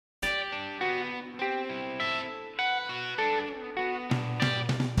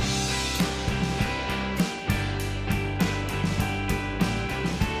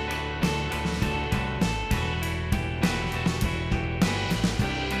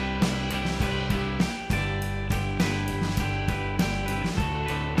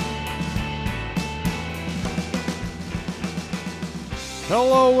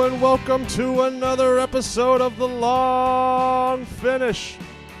Hello and welcome to another episode of The Long Finish.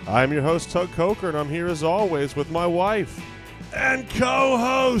 I'm your host, Tug Coker, and I'm here as always with my wife and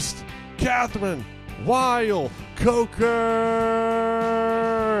co-host, Catherine Weil Coker.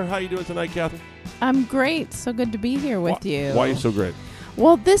 How you doing tonight, Catherine? I'm great. So good to be here with you. Why are you so great?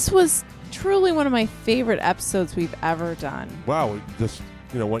 Well, this was truly one of my favorite episodes we've ever done. Wow, we just,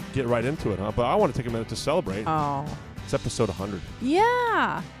 get right into it, huh? But I want to take a minute to celebrate. Oh. It's episode 100.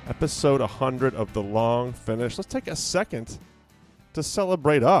 Yeah. Episode 100 of The Long Finish. Let's take a second to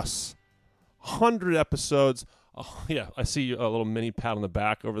celebrate us. 100 episodes. Oh, yeah, I see a little mini pat on the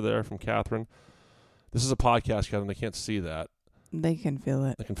back over there from Catherine. This is a podcast, Catherine. They can't see that. They can feel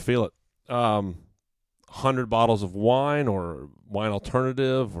it. They can feel it. 100 bottles of wine or wine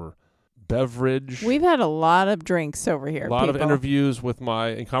alternative or beverage. We've had a lot of drinks over here. A lot of interviews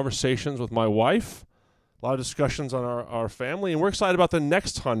and conversations with my wife. A lot of discussions on our family. And we're excited about the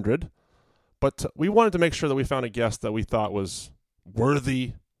next 100. But we wanted to make sure that we found a guest that we thought was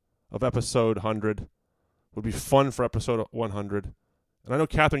worthy of episode 100. Would be fun for episode 100. And I know,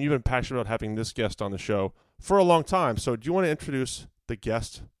 Catherine, you've been passionate about having this guest on the show for a long time. So do you want to introduce the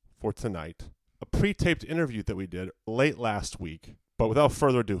guest for tonight? A pre-taped interview that we did late last week. But without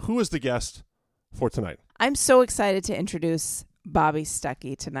further ado, who is the guest for tonight? I'm so excited to introduce Bobby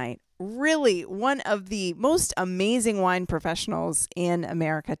Stuckey tonight. Really one of the most amazing wine professionals in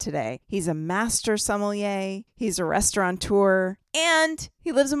America today. He's a master sommelier, he's a restaurateur, and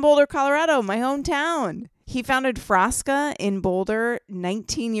he lives in Boulder, Colorado, my hometown. He founded Frasca in Boulder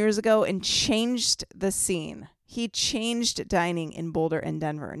 19 years ago and changed the scene. He changed dining in Boulder and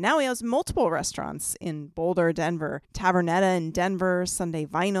Denver. Now he has multiple restaurants in Boulder, Denver. Tavernetta in Denver, Sunday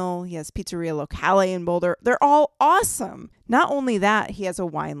Vinyl. He has Pizzeria Locale in Boulder. They're all awesome. Not only that, he has a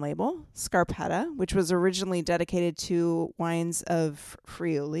wine label, Scarpetta, which was originally dedicated to wines of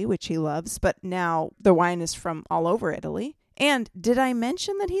Friuli, which he loves, but now the wine is from all over Italy. And did I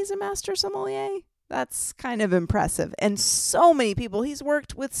mention that he's a master sommelier? That's kind of impressive. And so many people, he's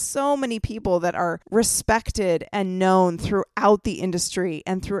worked with so many people that are respected and known throughout the industry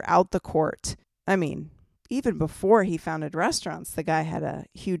and throughout the court. I mean, even before he founded restaurants, the guy had a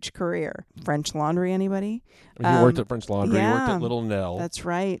huge career. French Laundry, anybody? He worked at French Laundry. Yeah, he worked at Little Nell. That's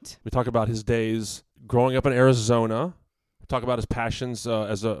right. We talk about his days growing up in Arizona. We talk about his passions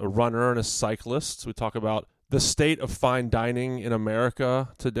as a runner and a cyclist. We talk about the state of fine dining in America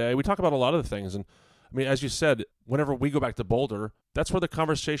today. We talk about a lot of the things. And I mean, as you said, whenever we go back to Boulder, that's where the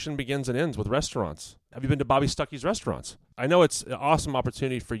conversation begins and ends, with restaurants. Have you been to Bobby Stuckey's restaurants? I know it's an awesome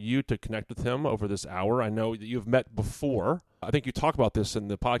opportunity for you to connect with him over this hour. I know that you've met before. I think you talk about this in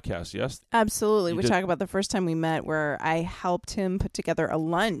the podcast, yes? Absolutely. We talk about the first time we met, where I helped him put together a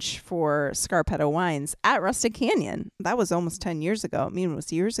lunch for Scarpetta Wines at Rustic Canyon. That was almost 10 years ago. I mean, it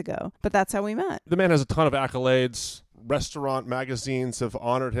was years ago. But that's how we met. The man has a ton of accolades. Restaurant magazines have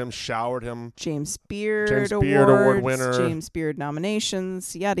honored him, showered him. James Beard Awards, Award winner. James Beard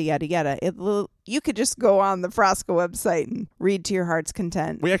nominations, yada, yada, yada. You could just go on the Frasca website and read to your heart's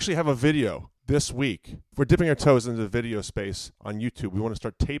content. We actually have a video this week. We're dipping our toes into the video space on YouTube. We want to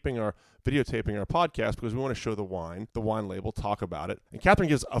start videotaping our podcast because we want to show the wine label, talk about it. And Catherine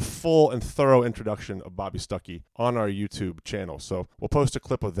gives a full and thorough introduction of Bobby Stuckey on our YouTube channel. So we'll post a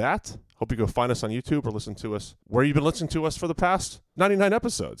clip of that. Hope you go find us on YouTube or listen to us where you've been listening to us for the past 99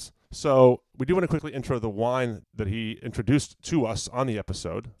 episodes. So we do want to quickly intro the wine that he introduced to us on the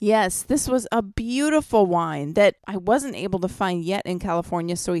episode. Yes, this was a beautiful wine that I wasn't able to find yet in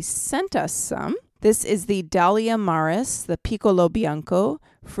California, so he sent us some. This is the Dalia Maris, the Piccolo Bianco,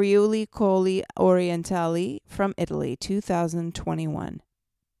 Friuli, Colli, Orientali from Italy, 2021.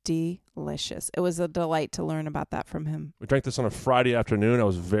 Delicious. It was a delight to learn about that from him. We drank this on a Friday afternoon. I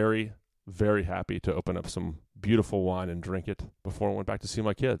was very, very happy to open up some beautiful wine and drink it before I went back to see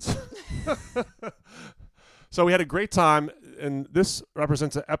my kids. So we had a great time, and this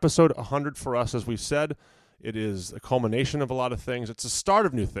represents an episode 100 for us. As we've said, it is a culmination of a lot of things. It's the start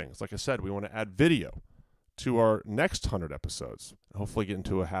of new things. Like I said, we want to add video to our next 100 episodes, and hopefully get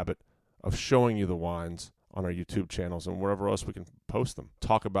into a habit of showing you the wines on our YouTube channels and wherever else we can post them,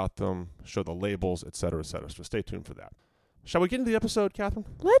 talk about them, show the labels, et cetera, et cetera. So stay tuned for that. Shall we get into the episode, Catherine?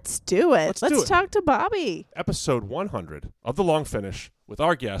 Let's do it. Let's talk to Bobby. Episode 100 of The Long Finish with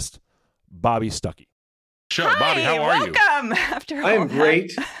our guest, Bobby Stuckey. Hi, Bobby, how are you? Welcome. I am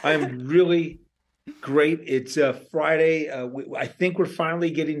great. I'm really great. It's Friday. I think we're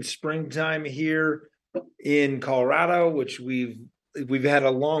finally getting springtime here in Colorado, which we've had a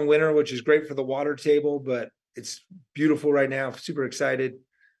long winter, which is great for the water table, but it's beautiful right now. Super excited.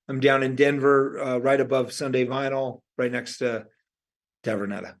 I'm down in Denver, right above Sunday Vinyl, right next to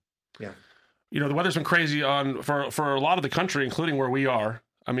Tavernetta. Yeah. The weather's been crazy for a lot of the country, including where we are.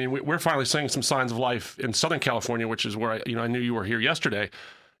 I mean, we're finally seeing some signs of life in Southern California, which is where I knew you were here yesterday.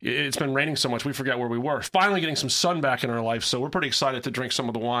 It's been raining so much we forgot where we were. Finally getting some sun back in our life, so we're pretty excited to drink some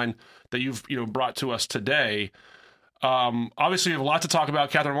of the wine that you've brought to us today. Obviously, we have a lot to talk about,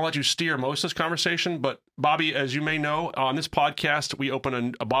 Catherine. I'll let you steer most of this conversation, but Bobby, as you may know, on this podcast, we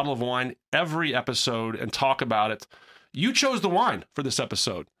open a bottle of wine every episode and talk about it. You chose the wine for this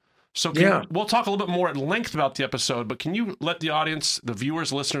episode. So we'll talk a little bit more at length about the episode, but can you let the audience, the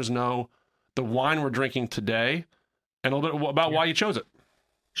viewers, listeners know the wine we're drinking today and a little bit about why you chose it?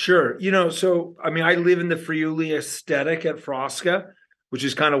 Sure. So, I live in the Friuli aesthetic at Frasca, which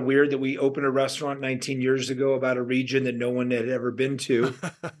is kind of weird that we opened a restaurant 19 years ago about a region that no one had ever been to.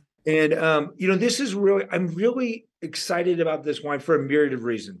 And, this is I'm really excited about this wine for a myriad of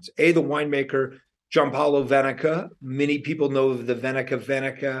reasons. The winemaker, Giampaolo Veneca. Many people know of the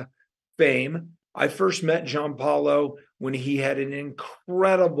Veneca fame. I first met Giampaolo when he had an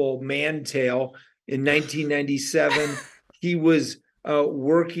incredible mantail in 1997. He was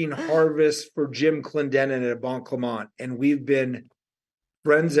working harvest for Jim Clendenin at Bon Clement, and we've been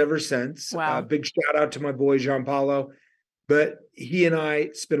friends ever since. Wow. Big shout out to my boy Giampaolo. But he and I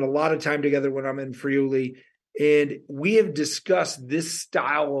spend a lot of time together when I'm in Friuli, and we have discussed this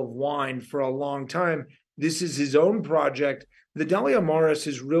style of wine for a long time. This is his own project. The Dalia Maris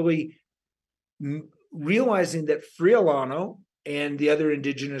is really realizing that Friulano and the other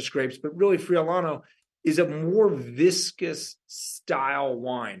indigenous grapes, but really Friulano is a more viscous style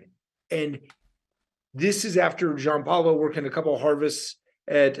wine. And this is after Giampaolo working a couple of harvests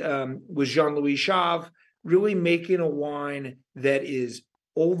with Jean-Louis Chave, really making a wine that is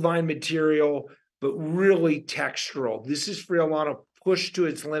old vine material, but really textural. This is Friulano pushed to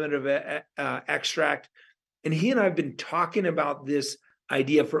its limit of extract. And he and I have been talking about this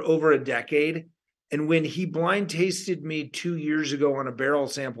idea for over a decade. And when he blind tasted me 2 years ago on a barrel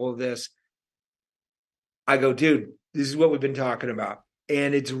sample of this, I go, dude, this is what we've been talking about.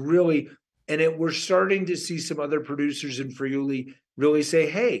 And it's really, we're starting to see some other producers in Friuli really say,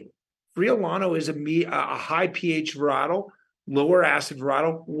 hey, Friulano is a high pH varietal, lower acid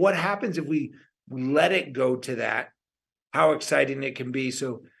varietal. What happens if we let it go to that? How exciting it can be.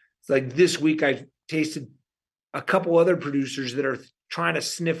 So it's like this week I tasted a couple other producers that are trying to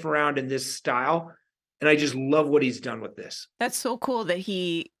sniff around in this style. And I just love what he's done with this. That's so cool that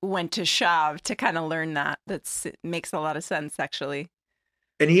he went to Chave to kind of learn that. It makes a lot of sense, actually.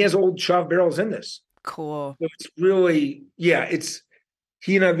 And he has old Chave barrels in this. Cool. So it's really, he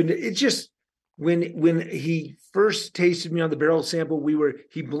and I've been, it's just, when he first tasted me on the barrel sample,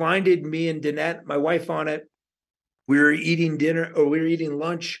 he blinded me and Danette, my wife, on it. We were eating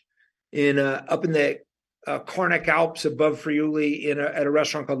lunch up in the Carnac Alps above Friuli at a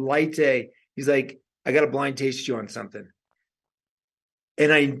restaurant called Laite. He's like, I got to blind taste you on something.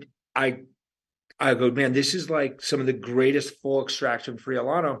 And I go, man, this is like some of the greatest full extraction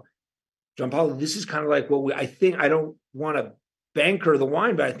Friulano. Giampaolo, this is kind of like what I think. I don't want to banker the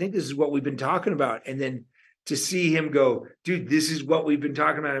wine, but I think this is what we've been talking about. And then to see him go, dude, this is what we've been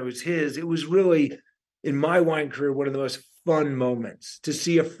talking about. It was his. It was really, in my wine career, one of the most fun moments to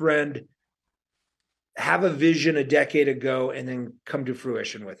see a friend have a vision a decade ago and then come to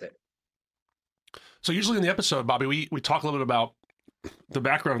fruition with it. So usually in the episode, Bobby, we talk a little bit about the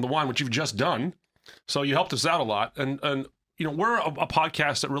background of the wine, which you've just done. So you helped us out a lot. And we're a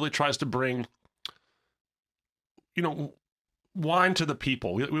podcast that really tries to bring, wine to the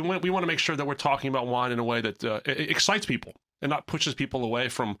people. We want to make sure that we're talking about wine in a way that it excites people and not pushes people away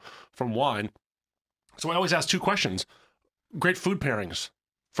from wine. So I always ask two questions. Great food pairings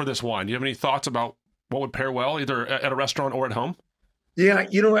for this wine. Do you have any thoughts about what would pair well, either at a restaurant or at home? Yeah,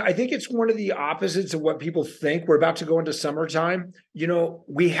 I think it's one of the opposites of what people think. We're about to go into summertime.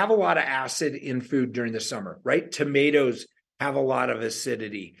 We have a lot of acid in food during the summer, right? Tomatoes have a lot of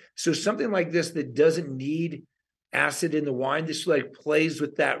acidity. So something like this that doesn't need acid in the wine, this like plays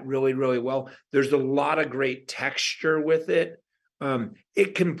with that really, really well. There's a lot of great texture with it.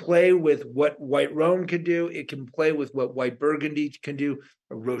 It can play with what white Rhone could do. It can play with what white Burgundy can do.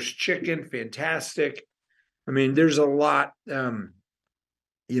 A roast chicken, fantastic. I mean, there's a lot.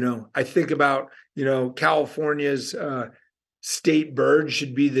 I think about, California's state bird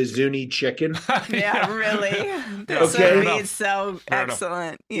should be the Zuni chicken. Yeah, really. Okay. So Fair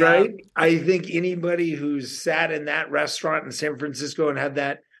excellent. Yeah. Right? I think anybody who's sat in that restaurant in San Francisco and had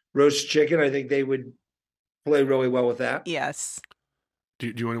that roast chicken, I think they would play really well with that. Yes.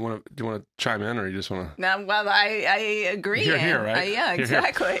 Do you want to chime in, or you just want to? No, well, I agree. Here, right? Yeah,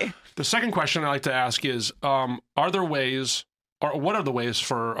 exactly. Here. The second question I like to ask is, are there ways or what are the ways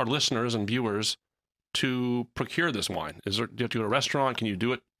for our listeners and viewers to procure this wine? Do you have to go to a restaurant? Can you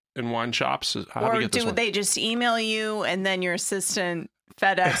do it in wine shops? How do we get this wine? They just email you and then your assistant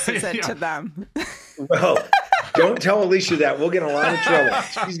FedExes it to them? Well, don't tell Alicia that. We'll get in a lot of trouble.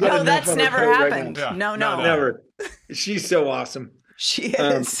 She's got No, that's never happened. Right no, never. She's so awesome. She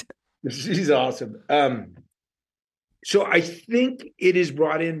is. She's awesome. So I think it is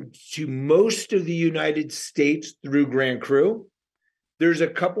brought into most of the United States through Grand Cru. There's a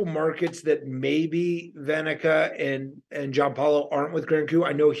couple markets that maybe Venica and John Paulo aren't with Grand Cru.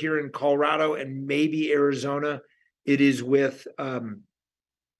 I know here in Colorado and maybe Arizona, it is with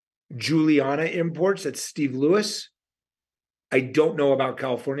Juliana Imports. That's Steve Lewis. I don't know about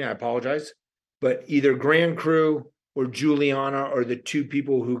California. I apologize. But either Grand Cru or Juliana are the two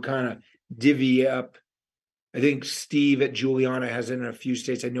people who kind of divvy up. I think Steve at Juliana has it in a few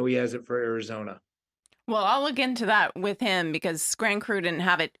states. I know he has it for Arizona. Well, I'll look into that with him because Grand Cru didn't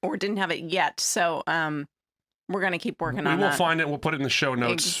have it yet. So we're going to keep working on that. We'll find it. We'll put it in the show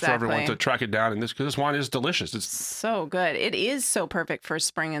notes for everyone to track it down. And because this wine is delicious. It's so good. It is so perfect for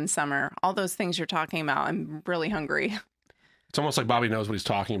spring and summer. All those things you're talking about. I'm really hungry. It's almost like Bobby knows what he's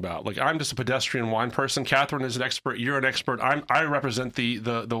talking about. Like, I'm just a pedestrian wine person. Catherine is an expert. You're an expert. I represent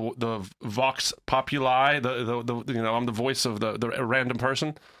the vox populi. I'm the voice of the random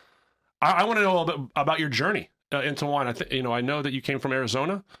person. I want to know a little bit about your journey into wine. I know that you came from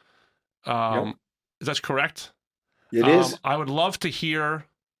Arizona. Yep. Is that correct? It is. I would love to hear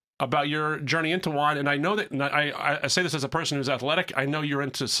about your journey into wine. And I know that, and I say this as a person who's athletic. I know you're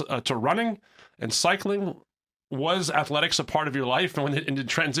into to running and cycling. Was athletics a part of your life and to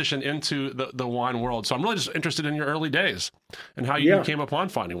transition into the wine world? So I'm really just interested in your early days and how you came upon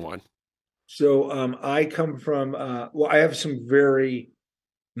finding wine. So I come from, I have a very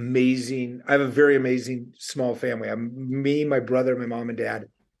amazing small family. Me, my brother, my mom and dad,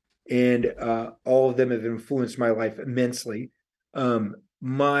 and all of them have influenced my life immensely. I'm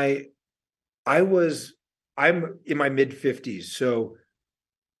in my mid-50s. So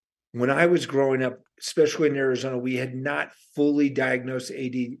when I was growing up, especially in Arizona, we had not fully diagnosed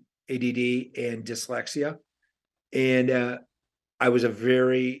ADD and dyslexia. And I was a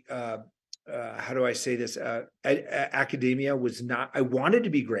very, how do I say this? Academia was not, I wanted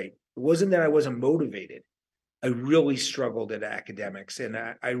to be great. It wasn't that I wasn't motivated. I really struggled at academics and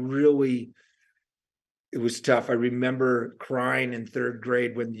it was tough. I remember crying in third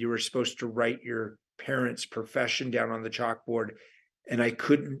grade when you were supposed to write your parents' profession down on the chalkboard and I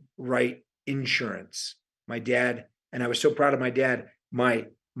couldn't write insurance. My dad, and I was so proud of my dad, my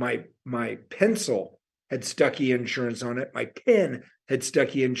pencil had Stuckey insurance on it. My pen had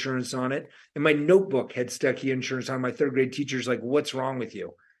Stuckey insurance on it. And my notebook had Stuckey insurance on it. My third grade teacher's like, what's wrong with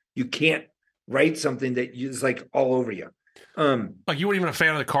you? You can't write something that is like all over you. Like you weren't even a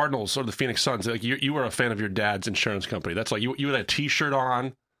fan of the Cardinals or the Phoenix Suns. Like you were a fan of your dad's insurance company. That's like you had a T-shirt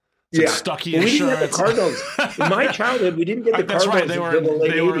on. Stuckey insurance. We didn't get the Cardinals. In my childhood, we didn't get the Cardinals. That's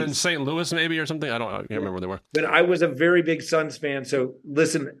right. They were in St. Louis maybe or something. I can't remember where they were. But I was a very big Suns fan. So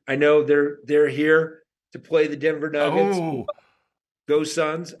listen, I know they're here to play the Denver Nuggets. Oh. Go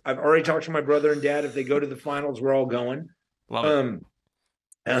Suns. I've already talked to my brother and dad. If they go to the finals, we're all going. Love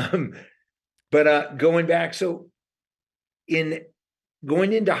it. But going back, so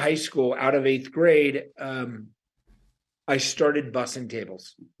going into high school out of 8th grade, I started bussing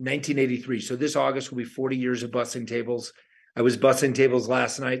tables, 1983. So this August will be 40 years of bussing tables. I was bussing tables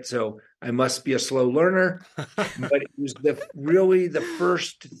last night, so I must be a slow learner. But it was really the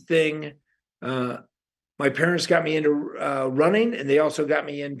first thing. My parents got me into running, and they also got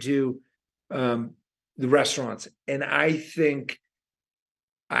me into the restaurants. And I think,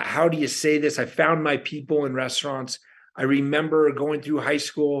 how do you say this? I found my people in restaurants. I remember going through high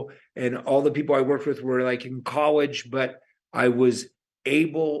school and all the people I worked with were like in college, but I was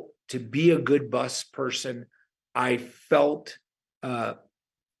able to be a good bus person. I felt validation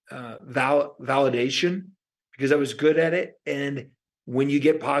because I was good at it. And when you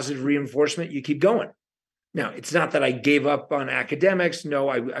get positive reinforcement, you keep going. Now, it's not that I gave up on academics. No,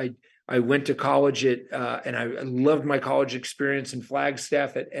 I went to college and I loved my college experience in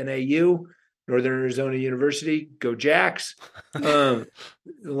Flagstaff at NAU. Northern Arizona University, go Jacks, the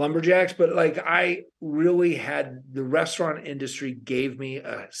Lumberjacks. But like I really had the restaurant industry gave me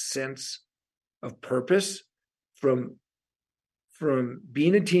a sense of purpose from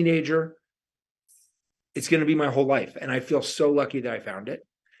being a teenager. It's going to be my whole life. And I feel so lucky that I found it.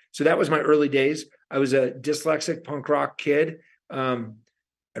 So that was my early days. I was a dyslexic punk rock kid. I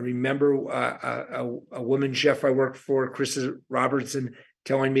remember a woman chef I worked for, Krista Robertson,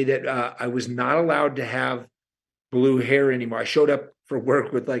 telling me that I was not allowed to have blue hair anymore. I showed up for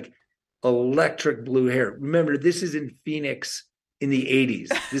work with like electric blue hair. Remember, this is in Phoenix in the 80s.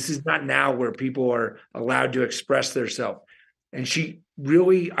 This is not now where people are allowed to express themselves. And she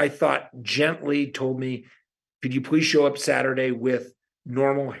really, I thought, gently told me, could you please show up Saturday with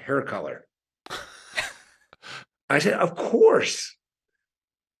normal hair color? I said, of course.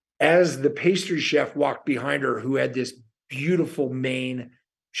 As the pastry chef walked behind her, who had this beautiful mane,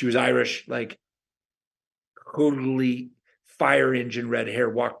 she was Irish, like totally fire engine red hair,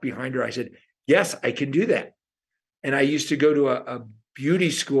 walked behind her. I said, yes, I can do that. And I used to go to a beauty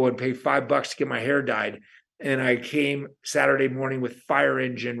school and pay $5 to get my hair dyed. And I came Saturday morning with fire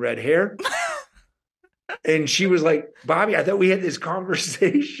engine red hair. And she was like, Bobby, I thought we had this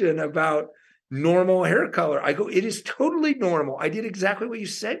conversation about normal hair color. I go, it is totally normal. I did exactly what you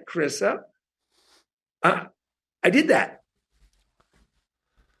said, Carissa. I did that.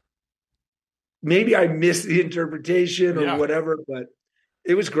 Maybe I missed the interpretation or whatever, but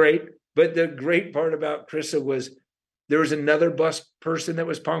it was great. But the great part about Carissa was there was another bus person that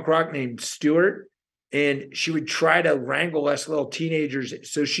was punk rock named Stuart, and she would try to wrangle us little teenagers.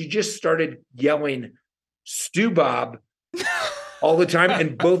 So she just started yelling, Stu Bob, all the time,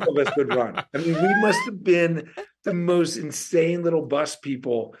 and both of us would run. I mean, we must have been the most insane little bus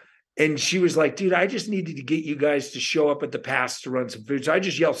people. And she was like, dude, I just needed to get you guys to show up at the pass to run some food. So I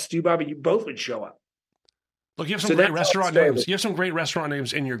just yelled Stu Bob, and you both would show up. Look, you have some great restaurant names. You have some great restaurant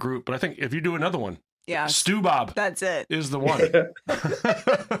names in your group, but I think if you do another one, Stu Bob, that's it, is the one.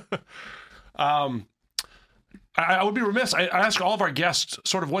 I would be remiss. I ask all of our guests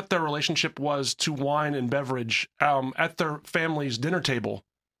sort of what their relationship was to wine and beverage at their family's dinner table.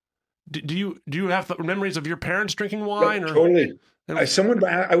 Do you have memories of your parents drinking wine? Totally.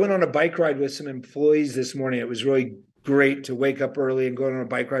 I went on a bike ride with some employees this morning. It was really great to wake up early and go on a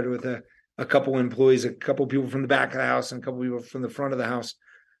bike ride with a couple employees, a couple people from the back of the house and a couple people from the front of the house.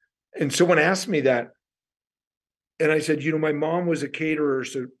 And someone asked me that. And I said, my mom was a caterer,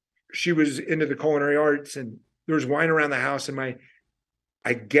 so she was into the culinary arts, and there was wine around the house. And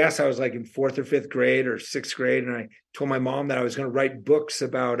I guess I was like in 4th or 5th grade or 6th grade. And I told my mom that I was going to write books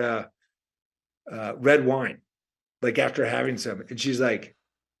about red wine, like after having some. And she's like,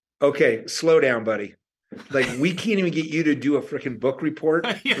 okay, slow down, buddy. Like, we can't even get you to do a freaking book report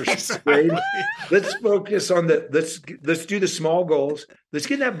for 6th grade. Let's focus on let's do the small goals. Let's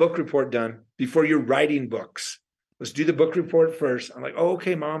get that book report done before you're writing books. Let's do the book report first. I'm like, oh,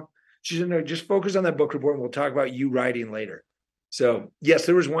 okay, Mom. She said, no, just focus on that book report and we'll talk about you writing later. So yes,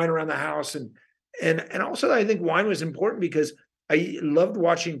 there was wine around the house. And also I think wine was important because I loved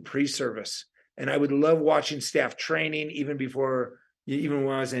watching pre-service, and I would love watching staff training even when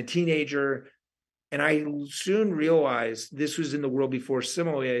I was a teenager. And I soon realized, this was in the world before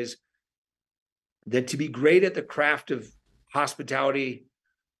sommeliers, that to be great at the craft of hospitality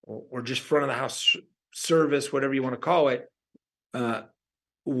or just front of the house service, whatever you want to call it,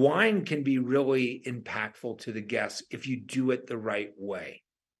 wine can be really impactful to the guests if you do it the right way.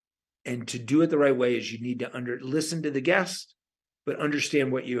 And to do it the right way is you need to listen to the guest, but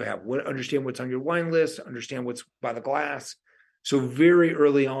understand what you have, understand what's on your wine list, understand what's by the glass. So very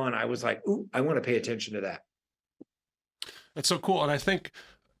early on, I was like, ooh, I want to pay attention to that. That's so cool. And I think,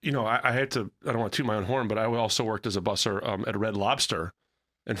 I don't want to toot my own horn, but I also worked as a busser at Red Lobster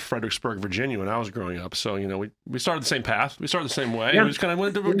in Fredericksburg, Virginia, when I was growing up. So, we started the same path. We started the same way. Yeah. We just kind of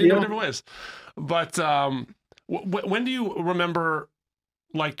went different ways. But when do you remember,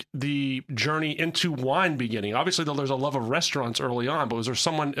 like, the journey into wine beginning? Obviously, there's a love of restaurants early on, but was there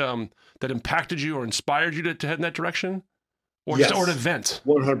someone that impacted you or inspired you to head in that direction? Or yes, or an event?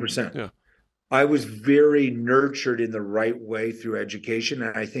 100%. Yeah. I was very nurtured in the right way through education.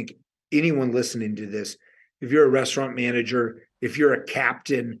 And I think anyone listening to this, if you're a restaurant manager, if you're a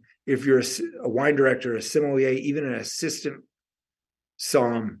captain, if you're a wine director, a sommelier, even an assistant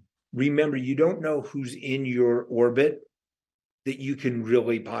somm, remember, you don't know who's in your orbit that you can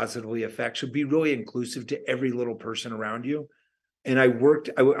really positively affect. So be really inclusive to every little person around you. And I went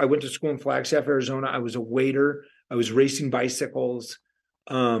to school in Flagstaff, Arizona. I was a waiter. I was racing bicycles.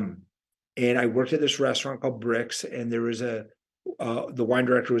 And I worked at this restaurant called Bricks. And there was the wine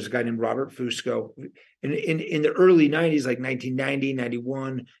director was a guy named Robert Fusco. And in the early 90s, like 1990,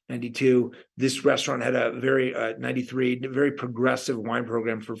 91, 92, this restaurant had a very, 93, very progressive wine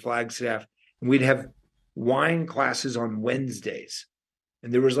program for Flagstaff. And we'd have wine classes on Wednesdays.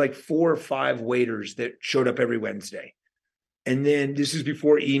 And there was like 4 or 5 waiters that showed up every Wednesday. And then this is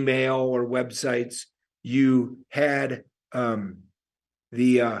before email or websites. You had a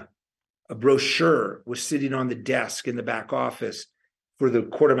brochure was sitting on the desk in the back office for the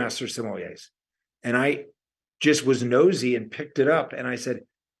quartermaster sommeliers. And I just was nosy and picked it up. And I said,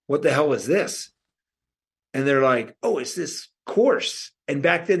 what the hell is this? And they're like, oh, it's this course. And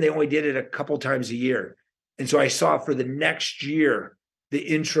back then they only did it a couple times a year. And so I saw for the next year, the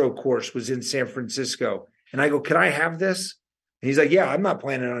intro course was in San Francisco. And I go, can I have this? And he's like, yeah, I'm not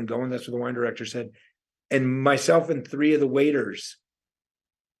planning on going. That's what the wine director said. And myself and three other waiters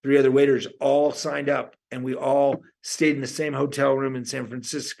all signed up, and we all stayed in the same hotel room in San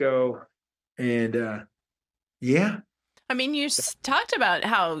Francisco. And yeah. I mean, you talked about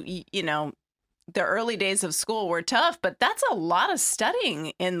how, the early days of school were tough, but that's a lot of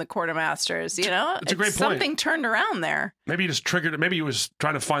studying in the quartermasters, It's a great point. Something turned around there. Maybe you just triggered it. Maybe you was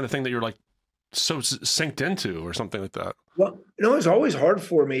trying to find the thing that you're like so synced into or something like that. Well, it's always hard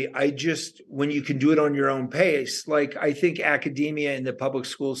for me. When you can do it on your own pace, like I think academia and the public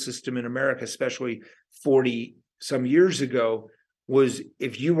school system in America, especially 40 some years ago, was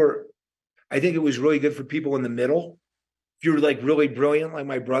I think it was really good for people in the middle. If you were like really brilliant, like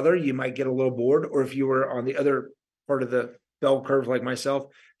my brother, you might get a little bored. Or if you were on the other part of the bell curve, like myself,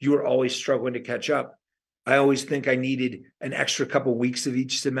 you were always struggling to catch up. I always think I needed an extra couple weeks of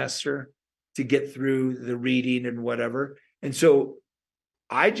each semester to get through the reading and whatever. And so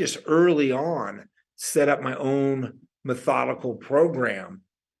I just early on set up my own methodical program.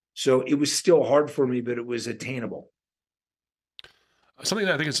 So it was still hard for me, but it was attainable. Something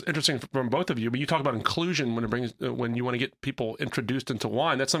that I think is interesting from both of you, but you talk about inclusion when you want to get people introduced into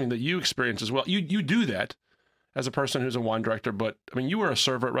wine. That's something that you experience as well. You do that as a person who's a wine director, but I mean, you were a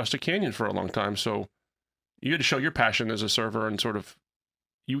server at Rustic Canyon for a long time, so you had to show your passion as a server and sort of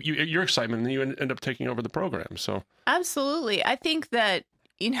your excitement, and then you end up taking over the program. So absolutely, I think that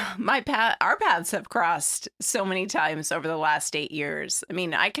our paths have crossed so many times over the last 8 years. I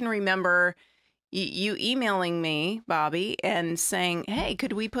mean, I can remember you emailing me, Bobby, and saying, hey,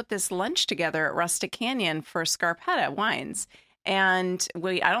 could we put this lunch together at Rustic Canyon for Scarpetta Wines? And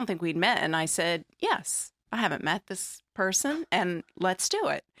I don't think we'd met. And I said, yes, I haven't met this person, and let's do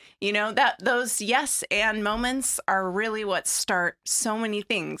it. Those yes and moments are really what start so many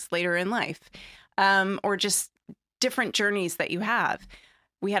things later in life, or just different journeys that you have.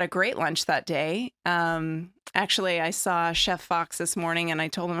 We had a great lunch that day. Actually, I saw Chef Fox this morning, and I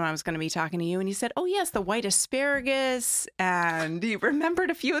told him I was going to be talking to you, and he said, oh, yes, the white asparagus, and he remembered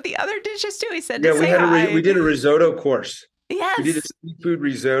a few of the other dishes, too. He said, yeah, we did a risotto course. Yes. We did a seafood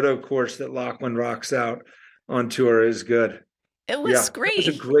risotto course that Lachlan rocks out on tour. Is good. It was great. It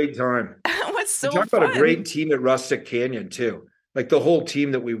was a great time. It was so fun. fun. About a great team at Rustic Canyon, too. Like the whole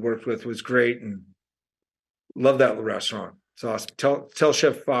team that we worked with was great, and love that restaurant. It's awesome. Tell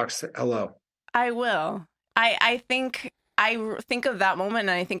Chef Fox hello. I will. I think of that moment,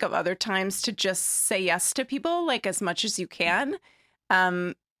 and I think of other times to just say yes to people, like as much as you can.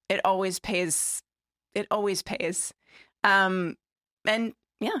 It always pays. It always pays. And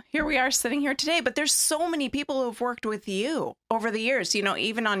yeah, here we are sitting here today. But there's so many people who've worked with you over the years.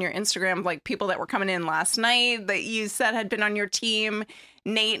 Even on your Instagram, like people that were coming in last night that you said had been on your team.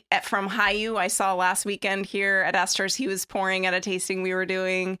 Nate from Hayu, I saw last weekend here at Esther's. He was pouring at a tasting we were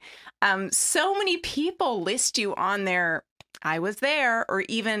doing. So many people list you on their I was there, or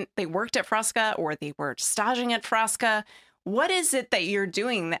even they worked at Frasca, or they were staging at Frasca. What is it that you're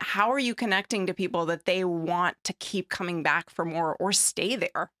doing? How are you connecting to people that they want to keep coming back for more or stay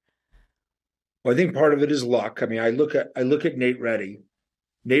there? Well, I think part of it is luck. I mean, I look at Nate Reddy.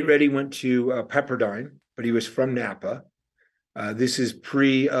 Nate Reddy went to Pepperdine, but he was from Napa. This is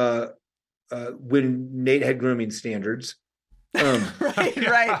pre when Nate had grooming standards.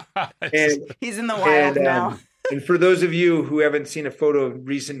 Right. And he's in the wild now. And for those of you who haven't seen a photo of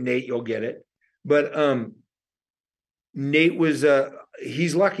recent Nate, you'll get it. But Nate was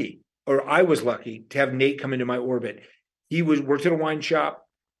he's lucky, or I was lucky to have Nate come into my orbit. He worked at a wine shop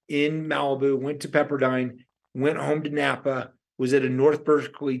in Malibu, went to Pepperdine, went home to Napa, was at a North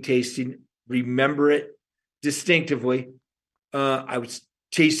Berkeley tasting, remember it distinctively. I was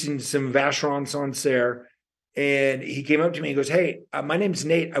tasting some Vacheron Sancerre, and he came up to me and goes, hey, my name's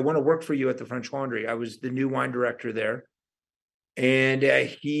Nate. I want to work for you at the French Laundry. I was the new wine director there. And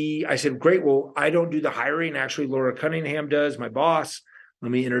I said, great. Well, I don't do the hiring. Actually, Laura Cunningham does, my boss.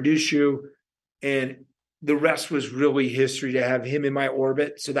 Let me introduce you. And the rest was really history to have him in my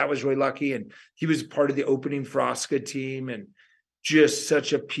orbit. So that was really lucky. And he was part of the opening Frasca team and just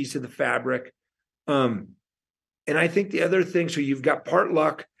such a piece of the fabric. And I think the other thing, so you've got part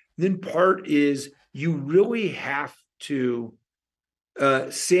luck, then part is you really have to,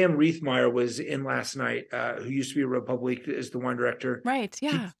 Sam Riethmeyer was in last night, who used to be a Republic as the wine director. Right,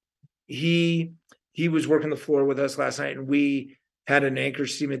 yeah. He was working the floor with us last night, and we had an anchor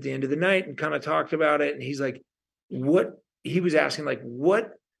steam at the end of the night and kind of talked about it. And he's like, what he was asking, like,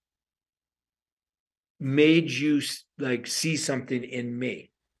 what made you like see something in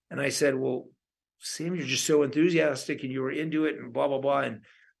me? And I said, well, Sam, you're just so enthusiastic and you were into it and blah, blah, blah. And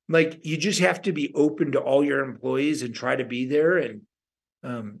like, you just have to be open to all your employees and try to be there.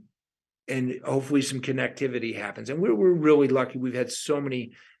 And hopefully some connectivity happens. And we're really lucky. We've had so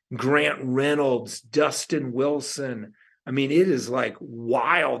many Grant Reynolds, Dustin Wilson. I mean, it is like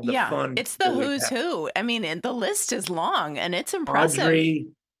wild, the fun. It's the who's who. I mean, the list is long and it's impressive. Audrey,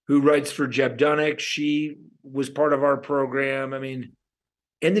 who writes for Jeb Dunnick, she was part of our program. I mean,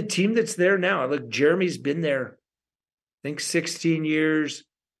 and the team that's there now, look, Jeremy's been there, I think 16 years.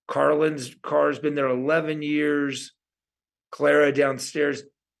 Carlin's car's been there 11 years. Clara downstairs,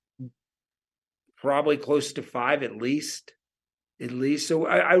 probably close to 5 at least. So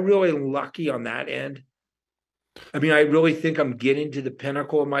I really lucky on that end. I mean, I really think I'm getting to the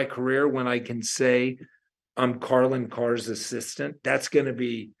pinnacle of my career when I can say I'm Carlin Carr's assistant. That's going to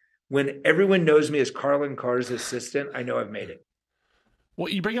be when everyone knows me as Carlin Carr's assistant. I know I've made it. Well,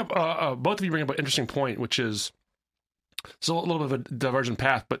 you bring up, both of you bring up an interesting point, which is it's a little bit of a divergent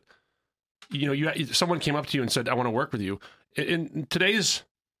path, but someone came up to you and said, I want to work with you. In today's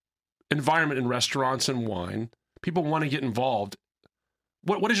environment in restaurants and wine, people want to get involved.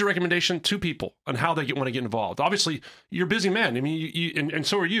 What is your recommendation to people on how they want to get involved? Obviously, you're a busy man. I mean, and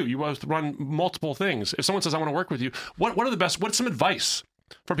so are you. You both run multiple things. If someone says, I want to work with you, what's some advice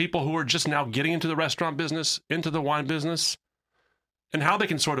for people who are just now getting into the restaurant business, into the wine business, and how they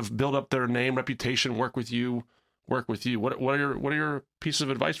can sort of build up their name, reputation, work with you? What are your pieces of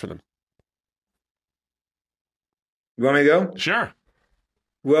advice for them? You want me to go? Sure.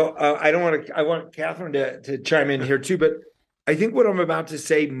 Well, I want Catherine to chime in here too, but I think what I'm about to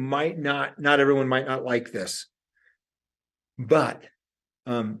say not everyone might not like this, but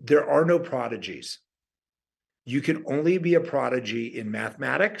there are no prodigies. You can only be a prodigy in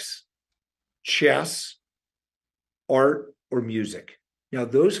mathematics, chess, art, or music. Now,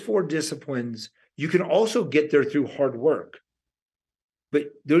 those 4 disciplines, you can also get there through hard work, but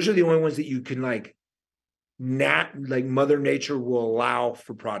those are the only ones that you can like Mother Nature will allow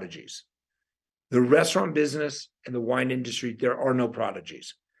for prodigies. The restaurant business and the wine industry, there are no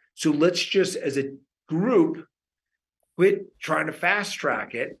prodigies. So let's just, as a group, quit trying to fast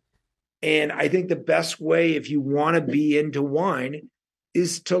track it. And I think the best way, if you want to be into wine,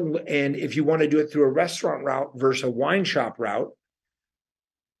 and if you want to do it through a restaurant route versus a wine shop route,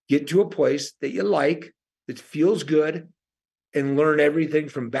 get to a place that you like, that feels good, and learn everything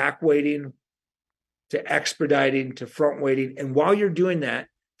from back waiting to expediting to front waiting. And while you're doing that,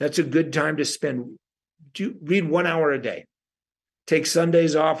 that's a good time to read 1 hour a day. Take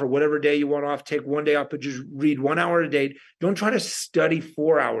Sundays off or whatever day you want off. Take one day off, but just read 1 hour a day. Don't try to study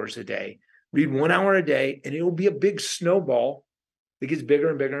 4 hours a day. Read 1 hour a day, and it will be a big snowball that gets bigger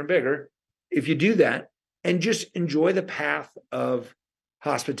and bigger and bigger if you do that, and just enjoy the path of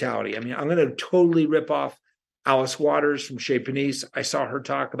hospitality. I mean, I'm going to totally rip off Alice Waters from Chez Panisse. I saw her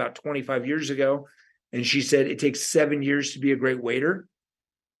talk about 25 years ago, and she said it takes 7 years to be a great waiter.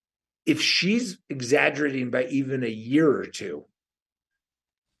 If she's exaggerating by even a year or two,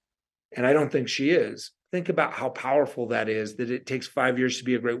 and I don't think she is, think about how powerful that is, that it takes 5 years to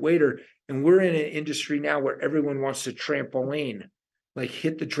be a great waiter. And we're in an industry now where everyone wants to trampoline, like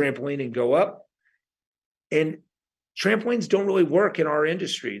hit the trampoline and go up. And trampolines don't really work in our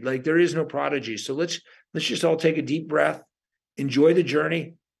industry. Like there is no prodigy. So let's just all take a deep breath, enjoy the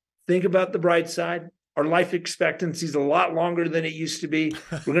journey, think about the bright side. Our life expectancy is a lot longer than it used to be.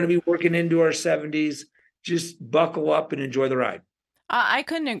 We're going to be working into our 70s. Just buckle up and enjoy the ride. I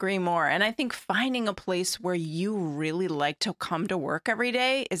couldn't agree more. And I think finding a place where you really like to come to work every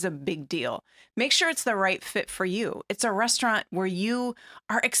day is a big deal. Make sure it's the right fit for you. It's a restaurant where you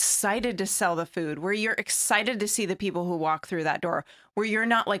are excited to sell the food, where you're excited to see the people who walk through that door, where you're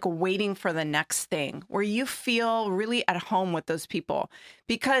not like waiting for the next thing, where you feel really at home with those people,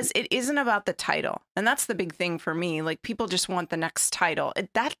 because it isn't about the title. And that's the big thing for me. Like people just want the next title.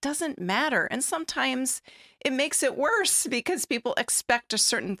 That doesn't matter. And sometimes it makes it worse because people expect a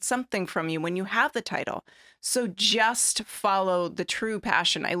certain something from you when you have the title. So just follow the true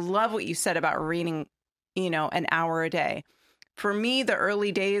passion. I love what you said about reading, an hour a day. For me, the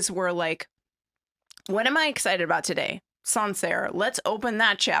early days were like, what am I excited about today? Sancerre. Let's open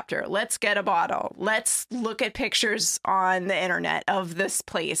that chapter. Let's get a bottle. Let's look at pictures on the internet of this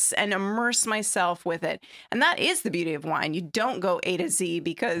place and immerse myself with it. And that is the beauty of wine. You don't go A to Z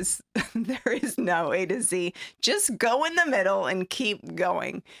because there is no A to Z. Just go in the middle and keep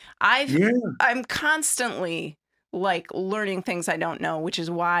going. I'm constantly like learning things I don't know, which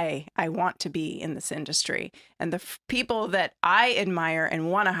is why I want to be in this industry. And the people that I admire and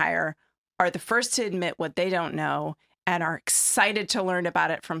want to hire are the first to admit what they don't know and are excited to learn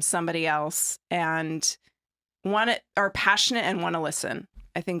about it from somebody else and are passionate and want to listen.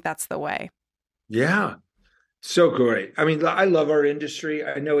 I think that's the way. Yeah. So great. I mean, I love our industry.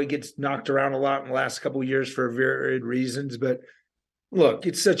 I know it gets knocked around a lot in the last couple of years for varied reasons, but look,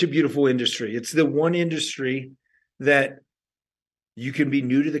 it's such a beautiful industry. It's the one industry that you can be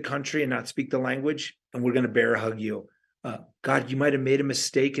new to the country and not speak the language, and we're going to bear hug you. God, you might have made a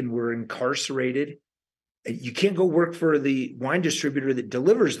mistake and were incarcerated. You can't go work for the wine distributor that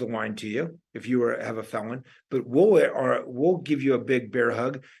delivers the wine to you if you have a felon, but we'll give you a big bear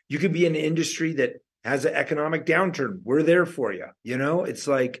hug. You could be in an industry that has an economic downturn. We're there for you. You know, it's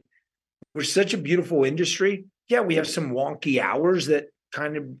like we're such a beautiful industry. Yeah, we have some wonky hours that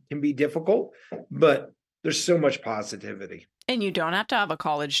kind of can be difficult, but there's so much positivity. And you don't have to have a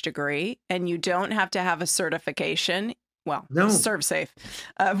college degree, and you don't have to have a certification. Well, No. serve safe,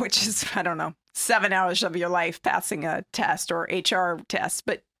 which is, I don't know, 7 hours of your life passing a test or HR test,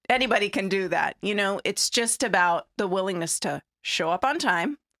 but anybody can do that. You know, it's just about the willingness to show up on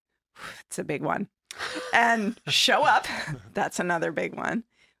time. It's a big one. And show up. That's another big one,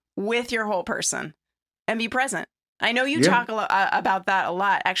 with your whole person and be present. I know you talk about that a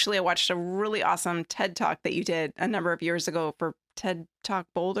lot. Actually, I watched a really awesome TED Talk that you did a number of years ago for TED Talk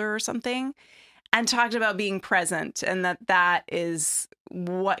Boulder or something, and talked about being present, and that is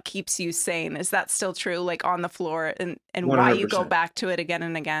what keeps you sane. Is that still true? Like on the floor, and why you go 100%. back to it again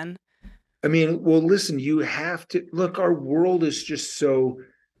and again? I mean, well, listen, you have to look, our world is just so,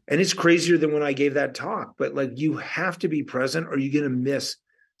 and it's crazier than when I gave that talk, but like you have to be present or you're going to miss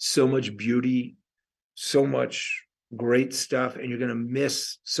so much beauty, so much great stuff, and you're going to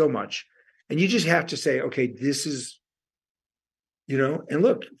miss so much. And you just have to say, okay, this is, you know, and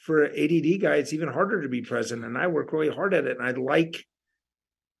look, for an ADD guy, it's even harder to be present. And I work really hard at it. And I like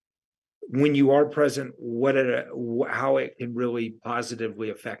when you are present, how it can really positively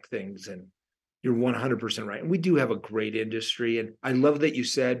affect things. And you're 100% right. And we do have a great industry. And I love that you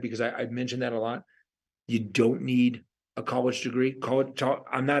said, because I mentioned that a lot, you don't need a college degree.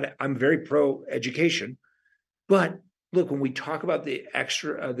 I'm very pro education. But look, when we talk about the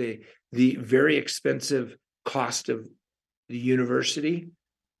extra, the very expensive cost of the university,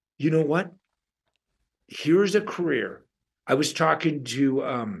 you know what? Here's a career. I was talking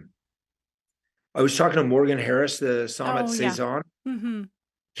to Morgan Harris, the Summit Saison. Mm-hmm.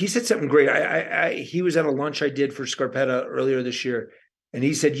 He said something great. He was at a lunch I did for Scarpetta earlier this year, and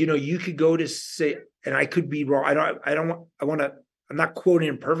he said, you know, you could go to say, and I could be wrong. I'm not quoting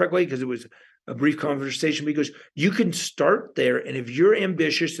him perfectly because it was a brief conversation, because you can start there, and if you're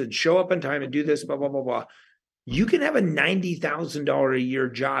ambitious and show up on time and do this, blah blah blah blah, you can have a $90,000 a year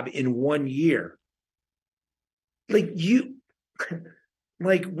job in 1 year. We're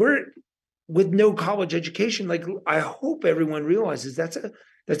with no college education. Like, I hope everyone realizes that's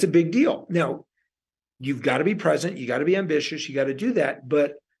a big deal. Now, you've got to be present, you got to be ambitious, you got to do that,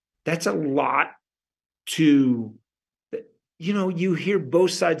 but that's a lot to, you know, you hear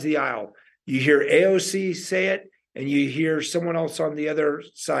both sides of the aisle. You hear AOC say it, and you hear someone else on the other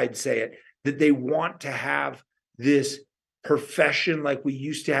side say it, that they want to have this profession like we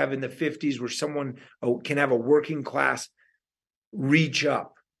used to have in the 50s, where someone can have a working class reach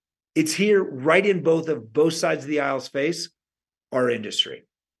up. It's here right in both sides of the aisle's face, our industry.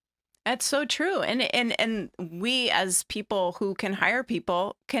 That's so true. And we, as people who can hire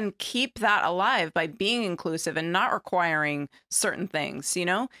people, can keep that alive by being inclusive and not requiring certain things. You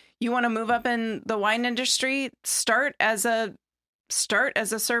know, you want to move up in the wine industry, start as a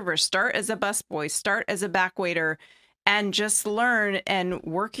server, start as a busboy, start as a back waiter, and just learn and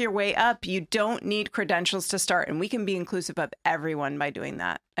work your way up. You don't need credentials to start, and we can be inclusive of everyone by doing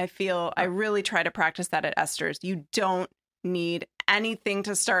that. I really try to practice that at Esther's. You don't need anything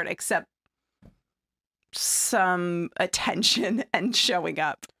to start except some attention and showing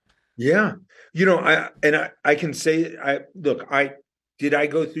up. Yeah. You know, I can say, did I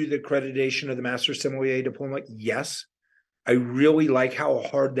go through the accreditation of the Master Sommelier diploma? Yes. I really like how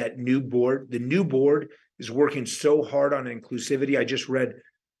hard the new board is working so hard on inclusivity. I just read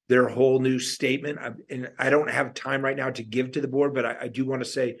their whole new statement, and I don't have time right now to give to the board, but I do want to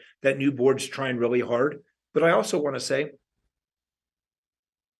say that new board's trying really hard. But I also want to say,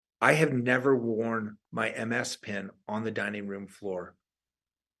 I have never worn my MS pin on the dining room floor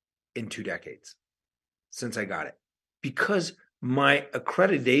in 2 decades since I got it, because my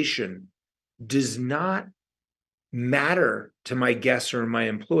accreditation does not matter to my guests or my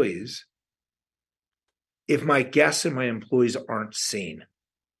employees. if my guests and my employees aren't seen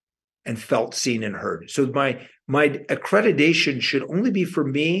and felt seen and heard. So my accreditation should only be for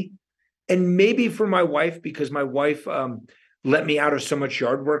me and maybe for my wife, because my wife let me out of so much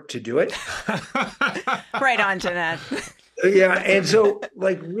yard work to do it. Right on, Jeanette. Yeah. And so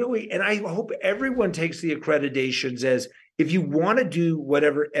really, and I hope everyone takes the accreditations as, if you want to do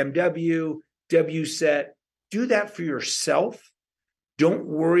whatever MW, WSET, do that for yourself. Don't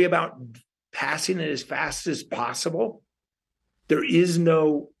worry about passing it as fast as possible.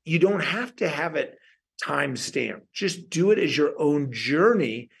 You don't have to have it time stamped. Just do it as your own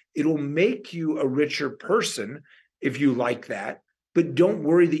journey. It'll make you a richer person if you like that. But don't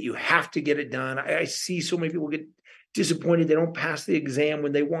worry that you have to get it done. I see so many people get disappointed they don't pass the exam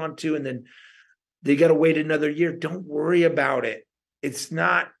when they want to, and then they got to wait another year. Don't worry about it. It's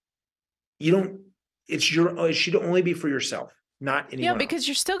not, it should only be for yourself, not anyone Yeah, because else.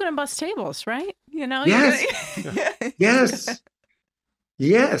 you're still going to bust tables, right? Yes. Yes.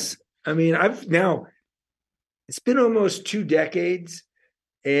 Yes. I mean, it's been almost 2 decades,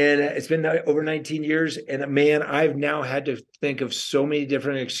 and it's been over 19 years. And man, I've now had to think of so many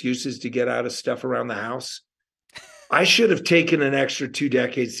different excuses to get out of stuff around the house. I should have taken an extra 2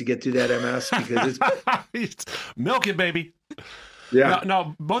 decades to get through that MS, because it's milk it, baby. Yeah.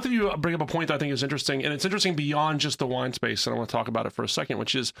 Now, both of you bring up a point that I think is interesting, and it's interesting beyond just the wine space, and I want to talk about it for a second,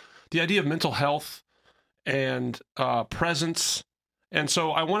 which is the idea of mental health and presence. And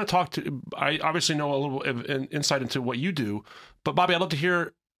so I want to I obviously know a little of an insight into what you do, but Bobby, I'd love to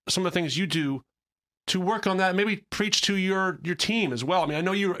hear some of the things you do to work on that, maybe preach to your team as well. I mean, I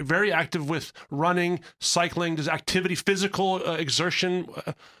know you're very active with running, cycling. Does activity, physical exertion,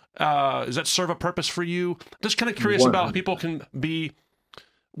 does that serve a purpose for you? Just kind of curious about how people can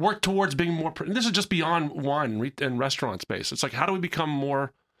work towards being more, and this is just beyond wine and restaurant space. It's like, how do we become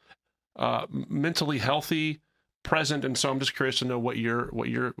more mentally healthy, present? And so I'm just curious to know what your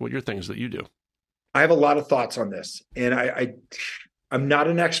things that you do. I have a lot of thoughts on this, and I'm not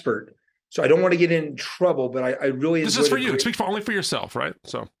an expert, so I don't want to get in trouble, but I really this is for you. Speak only for yourself, right?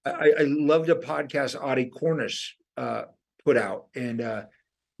 So I loved a podcast Audie Cornish put out, and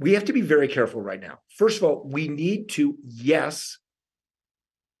we have to be very careful right now. First of all, we need to, yes,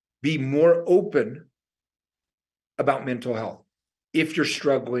 be more open about mental health. If you're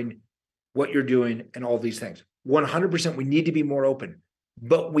struggling, what you're doing, and all these things, 100%, we need to be more open,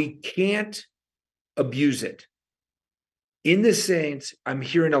 but we can't abuse it. In the sense, I'm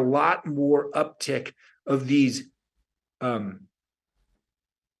hearing a lot more uptick of these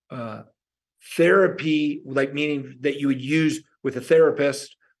therapy, like meaning that you would use with a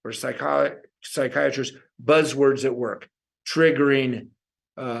therapist or psychiatrist, buzzwords at work, triggering,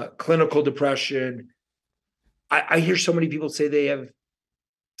 clinical depression. I hear so many people say they have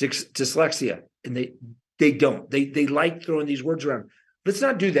dyslexia, and they don't. They like throwing these words around. Let's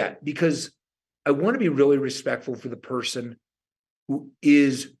not do that, because I want to be really respectful for the person who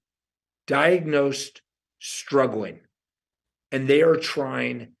is diagnosed struggling, and they are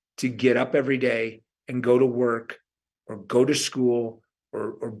trying to get up every day and go to work or go to school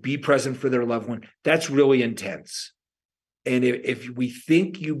or be present for their loved one. That's really intense. And if we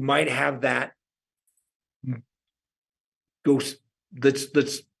think you might have that, let's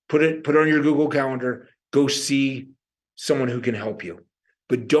put it on your Google Calendar, go see someone who can help you.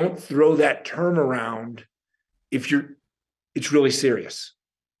 But don't throw that term around it's really serious.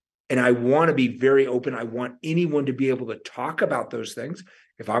 And I want to be very open. I want anyone to be able to talk about those things.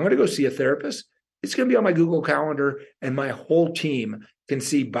 If I'm going to go see a therapist, it's going to be on my Google Calendar, and my whole team can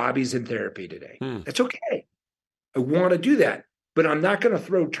see Bobby's in therapy today. That's okay. I want to do that, but I'm not going to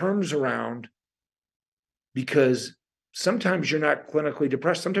throw terms around, because sometimes you're not clinically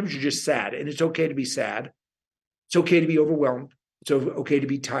depressed. Sometimes you're just sad, and it's okay to be sad. It's okay to be overwhelmed. It's okay to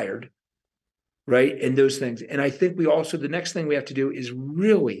be tired, right? And those things. And I think the next thing we have to do is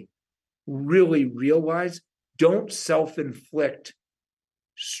really, really realize, don't self-inflict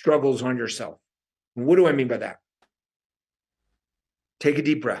struggles on yourself. What do I mean by that? Take a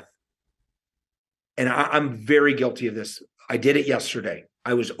deep breath. And I'm very guilty of this. I did it yesterday.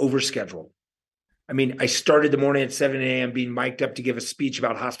 I was overscheduled. I mean, I started the morning at 7 a.m. being mic'd up to give a speech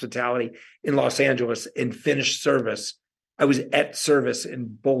about hospitality in Los Angeles, and finished service. I was at service in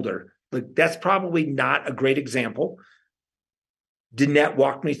Boulder. Like, that's probably not a great example. Danette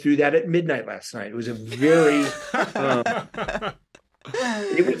walked me through that at midnight last night. It was a very,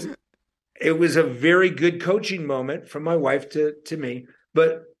 it was a very good coaching moment from my wife to me.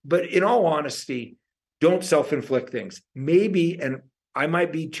 But in all honesty, don't self-inflict things. Maybe, and I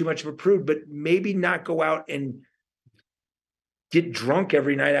might be too much of a prude, but maybe not go out and get drunk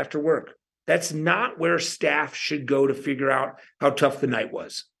every night after work. That's not where staff should go to figure out how tough the night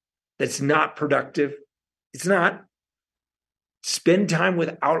was. That's not productive. It's not. Spend time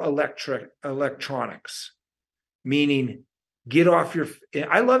without electronics, meaning get off your,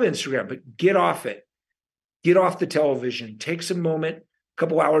 I love Instagram, but get off it. Get off the television. Take some moment, a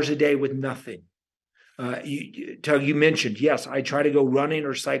couple hours a day with nothing. You mentioned, yes, I try to go running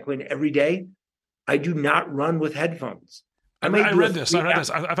or cycling every day. I do not run with headphones. I read this.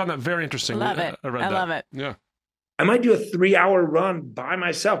 I found that very interesting. Love it. I love it. Yeah. I might do a 3-hour run by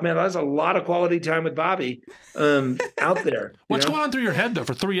myself. Man, that's a lot of quality time with Bobby out there. What's going on through your head though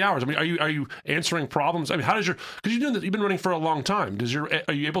for 3 hours? I mean, are you answering problems? I mean, how does because you've been running for a long time.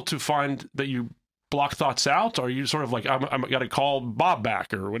 Are you able to find that you block thoughts out? Or are you sort of like, I'm got to call Bob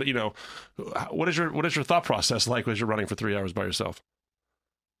back, or what? What is your thought process like as you're running for 3 hours by yourself?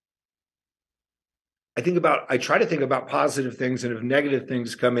 I try to think about positive things, and if negative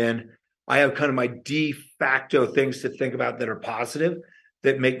things come in, I have kind of my de facto things to think about that are positive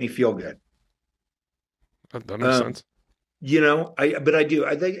that make me feel good. That makes sense. I do.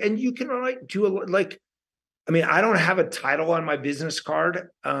 I think, and you can I don't have a title on my business card,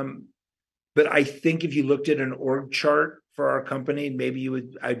 but I think if you looked at an org chart for our company, maybe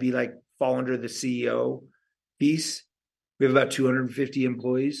I'd be like fall under the CEO piece. We have about 250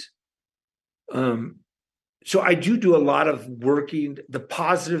 employees. So I do a lot of working, the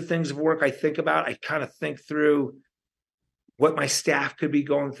positive things of work I think about. I kind of think through what my staff could be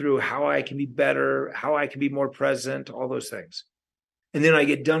going through, how I can be better, how I can be more present, all those things. And then I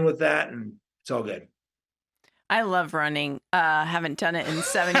get done with that and it's all good. I love running. Haven't done it in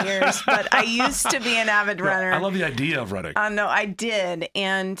 7 years, but I used to be an avid runner. I love the idea of running. No, I did.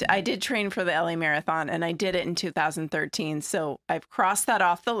 And I did train for the LA Marathon, and I did it in 2013. So I've crossed that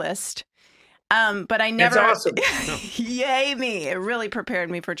off the list. But I never. That's awesome. Yay, me. It really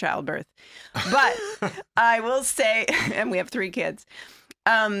prepared me for childbirth. But I will say, and we have 3 kids.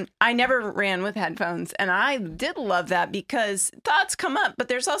 I never ran with headphones, and I did love that because thoughts come up, but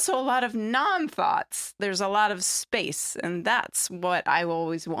there's also a lot of non-thoughts. There's a lot of space, and that's what I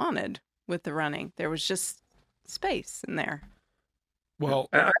always wanted with the running. There was just space in there. Well,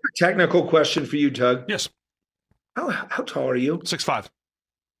 I have a technical question for you, Tug. Yes. How tall are you? 6'5".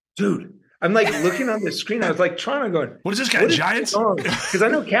 Dude, I'm like looking on the screen. I was like trying to go, what is this guy, Giants? Because I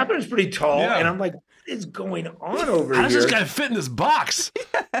know Catherine's pretty tall, Yeah. and I'm like, what is going on over How here? does this guy fit in this box?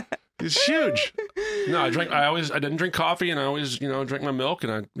 He's huge. No, I didn't drink coffee, and I always, drink my milk,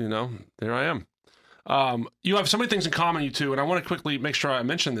 and there I am. You have so many things in common, you two, and I want to quickly make sure I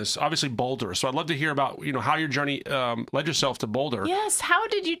mention this. Obviously, Boulder. So I'd love to hear about, how your journey led yourself to Boulder. Yes. How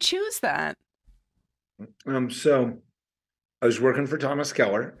did you choose that? So I was working for Thomas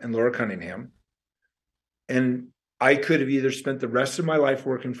Keller and Laura Cunningham, and I could have either spent the rest of my life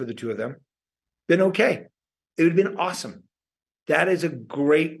working for the two of them, been okay. It would have been awesome. That is a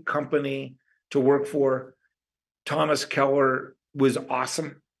great company to work for. Thomas Keller was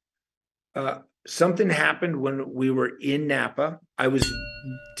awesome. Something happened when we were in Napa.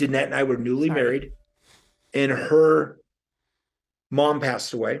 Danette and I were newly married, and her mom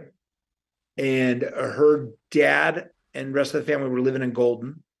passed away, and her dad and the rest of the family were living in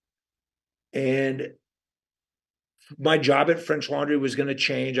Golden. And my job at French Laundry was going to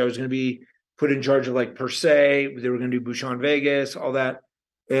change. I was going to be put in charge of like Per Se. They were going to do Bouchon Vegas, all that.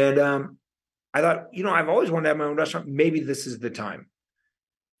 And I thought, I've always wanted to have my own restaurant. Maybe this is the time.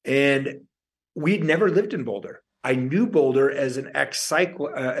 And we'd never lived in Boulder. I knew Boulder as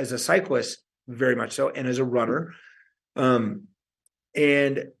as a cyclist, very much so, and as a runner. And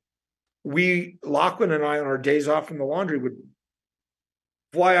Lachlan and I, on our days off from the laundry, would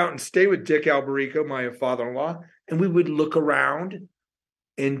fly out and stay with Dick Alberico, my father-in-law, and we would look around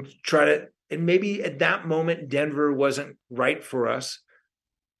and and maybe at that moment, Denver wasn't right for us.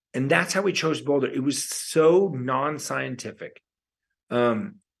 And that's how we chose Boulder. It was so non-scientific.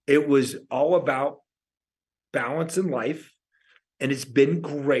 It was all about balance in life, and it's been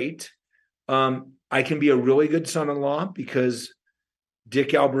great. I can be a really good son-in-law because Dick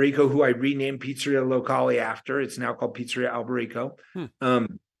Alberico, who I renamed Pizzeria Locale after, it's now called Pizzeria Alberico.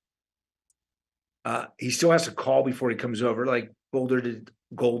 He still has to call before he comes over. Like Boulder to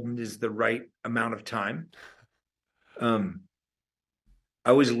Golden is the right amount of time. I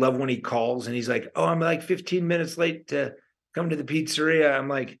always love when he calls and he's like, "Oh, I'm like 15 minutes late to come to the pizzeria." I'm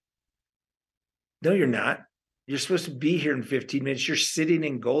like, "No, you're not. You're supposed to be here in 15 minutes. You're sitting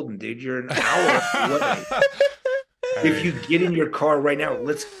in Golden, dude. You're an hour away." If you get in your car right now,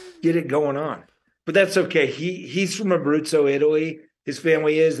 let's get it going on. But that's okay. He's from Abruzzo, Italy. His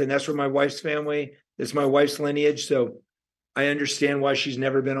family is, and that's where my wife's family. It's my wife's lineage. So I understand why she's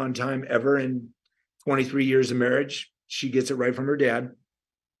never been on time ever in 23 years of marriage. She gets it right from her dad.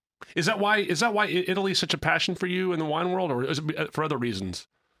 Is that why Italy is such a passion for you in the wine world, or is it for other reasons?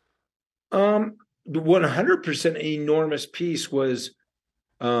 The 100% enormous piece was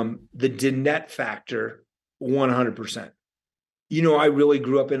the dinette factor, 100%. I really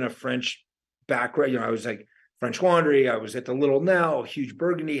grew up in a French background. I was like French Laundry. I was at the Little Nell, huge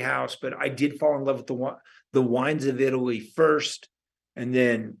Burgundy house, but I did fall in love with the wines of Italy first, and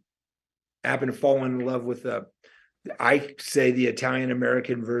then happened to fall in love with I say the Italian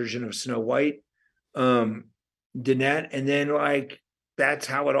American version of Snow White, Dinette, and then that's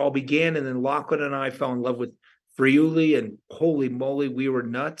how it all began. And then Lachlan and I fell in love with Friuli, and holy moly, we were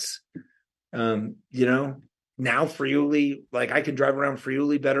nuts. Now Friuli, I can drive around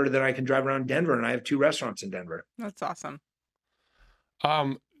Friuli better than I can drive around Denver, and I have 2 restaurants in Denver. That's awesome.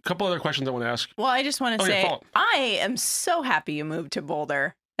 Couple other questions I want to ask. Well, I just want to say, I am so happy you moved to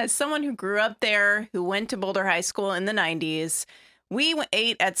Boulder. As someone who grew up there, who went to Boulder High School in the 90s, we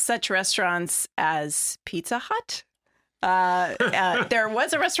ate at such restaurants as Pizza Hut. There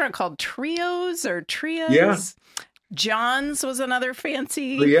was a restaurant called Trios. Yeah. John's was another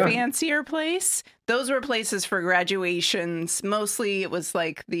fancier place. Those were places for graduations. Mostly it was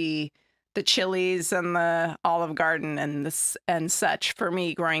like the Chili's and the Olive Garden and such for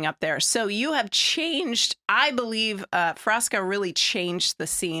me growing up there. So you have changed. I believe Frasca really changed the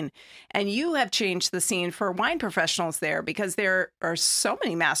scene, and you have changed the scene for wine professionals there, because there are so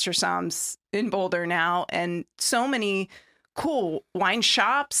many master somms in Boulder now, and so many cool wine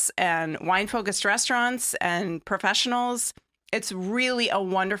shops and wine focused restaurants and professionals. It's really a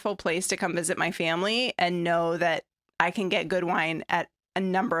wonderful place to come visit my family and know that I can get good wine at a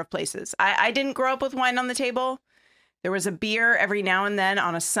number of places. I didn't grow up with wine on the table. There was a beer every now and then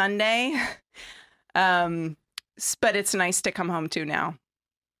on a Sunday. But it's nice to come home to now.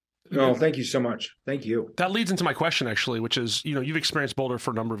 No, thank you so much. Thank you. That leads into my question, actually, which is, you've experienced Boulder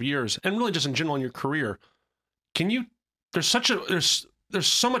for a number of years, and really just in general in your career. There's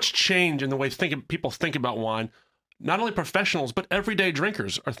so much change in the way people think about wine. Not only professionals, but everyday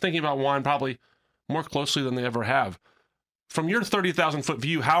drinkers are thinking about wine probably more closely than they ever have. From your 30,000-foot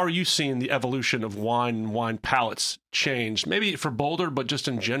view, how are you seeing the evolution of wine and wine palates change? Maybe for Boulder, but just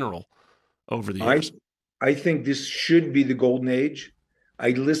in general over the years. I think this should be the golden age. I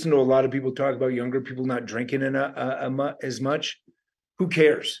listen to a lot of people talk about younger people not drinking as much. Who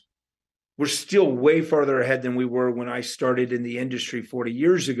cares? We're still way farther ahead than we were when I started in the industry 40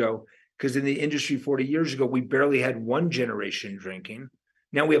 years ago, because in the industry 40 years ago, we barely had one generation drinking.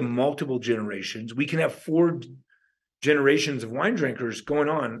 Now we have multiple generations. We can have 4 generations of wine drinkers going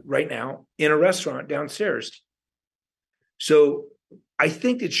on right now in a restaurant downstairs. So I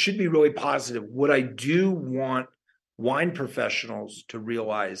think it should be really positive. What I do want wine professionals to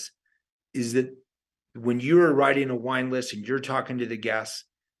realize is that when you're writing a wine list and you're talking to the guests,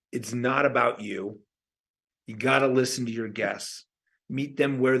 it's not about you. You got to listen to your guests, meet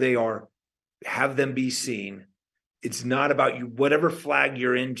them where they are, have them be seen. It's not about you, whatever flag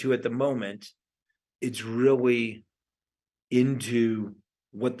you're into at the moment. It's really into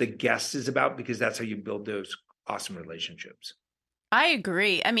what the guest is about, because that's how you build those awesome relationships. I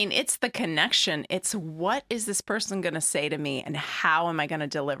agree. I mean, it's the connection. It's what is this person going to say to me and how am I going to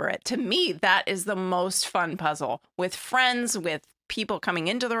deliver it? To me, that is the most fun puzzle with friends, with people coming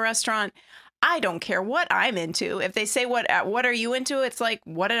into the restaurant. I don't care what I'm into. If they say, what are you into? It's like,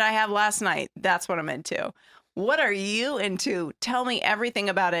 what did I have last night? That's what I'm into. What are you into? Tell me everything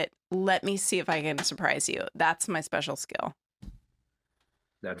about it. Let me see if I can surprise you. That's my special skill.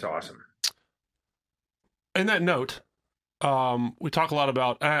 That's awesome. In that note, we talk a lot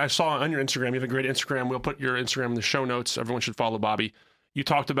about, I saw on your Instagram, you have a great Instagram. We'll put your Instagram in the show notes. Everyone should follow Bobby. You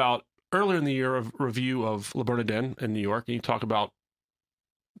talked about earlier in the year a review of Le Bernardin in New York, and you talk about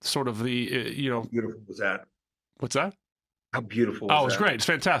sort of the, How beautiful was that? What's that? How beautiful was that? Oh, it's great. It's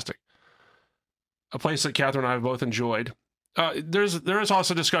fantastic. A place that Catherine and I have both enjoyed. There is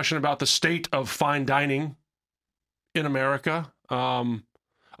also discussion about the state of fine dining in America.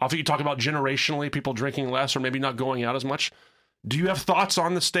 Often you talk about generationally, people drinking less or maybe not going out as much. Do you have thoughts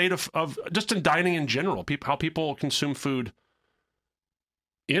on the state of just in dining in general, how people consume food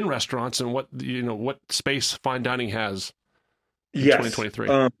in restaurants and what space fine dining has in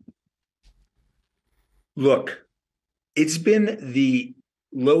 2023? Look, it's been the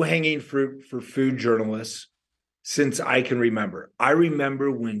low-hanging fruit for food journalists since I can remember. I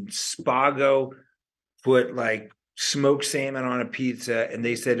remember when Spago put smoked salmon on a pizza and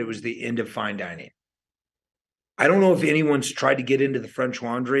they said it was the end of fine dining. I don't know if anyone's tried to get into the French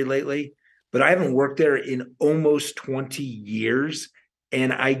Laundry lately, but I haven't worked there in almost 20 years,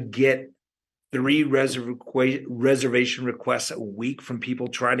 and I get 3 reservation requests a week from people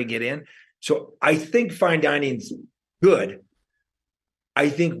trying to get in. So I think fine dining's good. I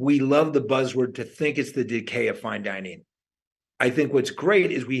think we love the buzzword to think it's the decay of fine dining. I think what's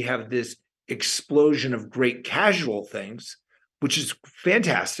great is we have this explosion of great casual things, which is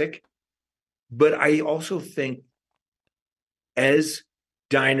fantastic. But I also think as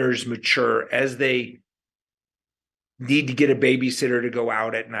diners mature, as they need to get a babysitter to go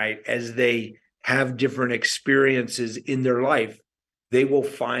out at night, as they have different experiences in their life, they will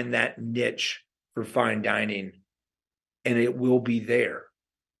find that niche for fine dining, and it will be there.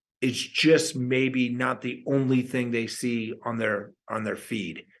 It's just maybe not the only thing they see on their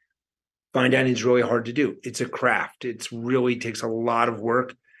feed. Fine dining is really hard to do. It's a craft. It's really takes a lot of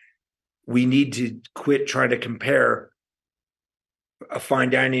work. We need to quit trying to compare a fine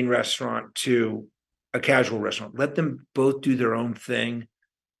dining restaurant to a casual restaurant. Let them both do their own thing.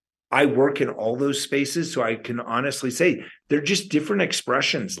 I work in all those spaces, so I can honestly say they're just different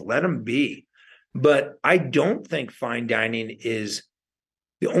expressions. Let them be. But I don't think fine dining is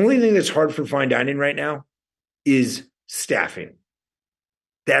the only thing that's hard for fine dining right now is staffing.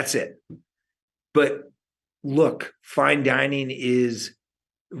 That's it. But look, fine dining is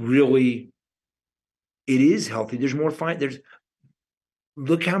really, it is healthy. There's more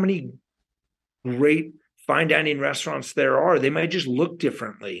look how many great fine dining restaurants there are. They might just look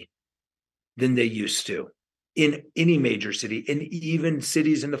differently than they used to in any major city, and even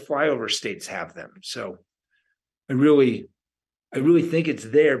cities in the flyover states have them. So I really think it's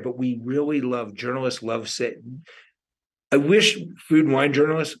there, but we really journalists love saying, I wish food and wine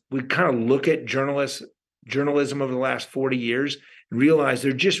journalists would kind of look at journalism over the last 40 years and realize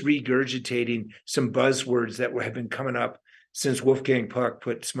they're just regurgitating some buzzwords that have been coming up since Wolfgang Puck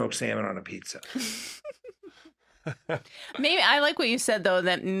put smoked salmon on a pizza. Maybe I like what you said, though,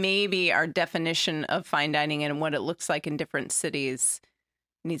 that maybe our definition of fine dining and what it looks like in different cities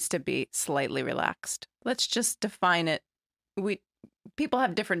needs to be slightly relaxed. Let's just define it. People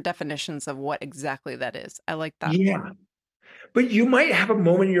have different definitions of what exactly that is. I like that. Yeah. But you might have a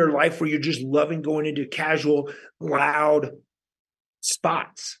moment in your life where you're just loving going into casual, loud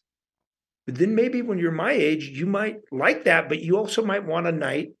spots. But then maybe when you're my age, you might like that, but you also might want a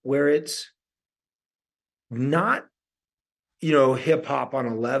night where it's not, hip hop on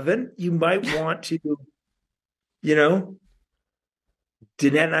 11. You might want to, Danette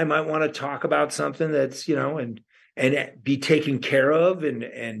and I might want to talk about something that's, and be taken care of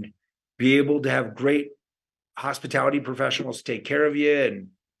and be able to have great hospitality professionals take care of you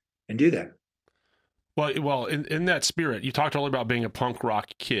and do that. Well, in that spirit, you talked earlier about being a punk rock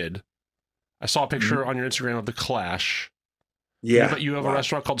kid. I saw a picture on your Instagram of The Clash. Yeah. You have a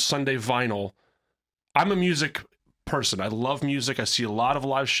restaurant called Sunday Vinyl. I'm a music person. I love music. I see a lot of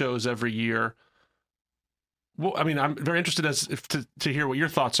live shows every year. Well, I mean, I'm very interested to hear what your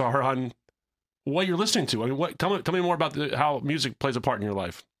thoughts are on what you're listening to. I mean, tell me more about how music plays a part in your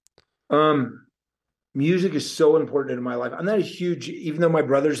life. Music is so important in my life. I'm not a huge, even though my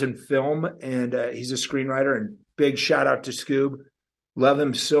brother's in film and he's a screenwriter, and big shout out to Scoob. Love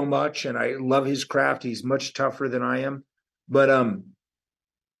him so much, and I love his craft. He's much tougher than I am. But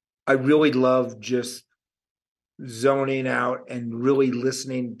I really love just zoning out and really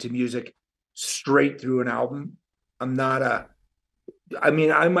listening to music straight through an album. I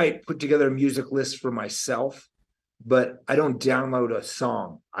might put together a music list for myself, but I don't download a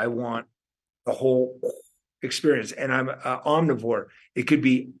song. I want the whole experience. And I'm an omnivore. It could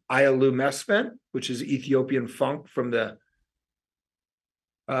be Ayalu Mesfen, which is Ethiopian funk from the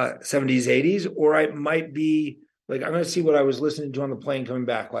 70s, 80s, or I might be like, I'm going to see what I was listening to on the plane coming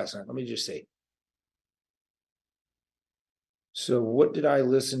back last night. Let me just see. So what did I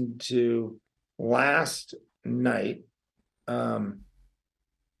listen to last night? It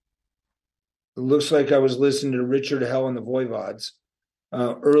looks like I was listening to Richard Hell and the Voivods,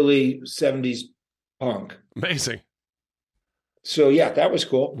 early 70s punk. Amazing. So yeah, that was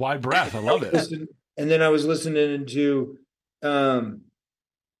cool. Wide breath. I love it. And then I was listening to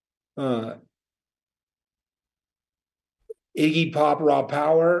Iggy Pop, Raw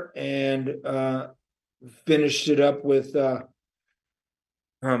Power, and finished it up with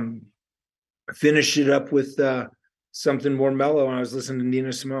something more mellow. And I was listening to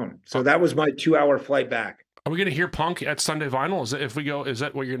Nina Simone. So that was my 2-hour flight back. Are we going to hear punk at Sunday Vinyl? Is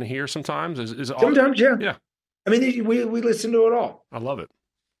that what you're going to hear sometimes? Is it sometimes? Yeah. Yeah. I mean, we listen to it all. I love it.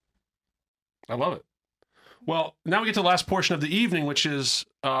 Well, now we get to the last portion of the evening, which is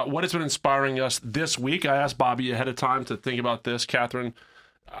what has been inspiring us this week. I asked Bobby ahead of time to think about this. Catherine,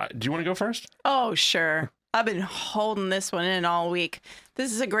 Do you want to go first? Oh, sure. I've been holding this one in all week.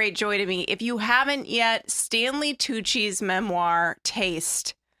 This is a great joy to me. If you haven't yet, Stanley Tucci's memoir,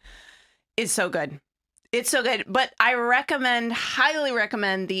 Taste, is so good. It's so good. But I highly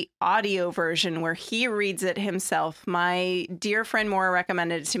recommend the audio version where he reads it himself. My dear friend Maura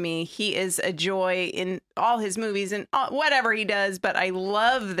recommended it to me. He is a joy in all his movies and whatever he does. But I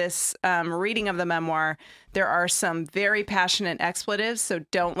love this reading of the memoir. There are some very passionate expletives, so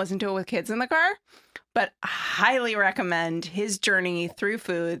don't listen to it with kids in the car. But I highly recommend his journey through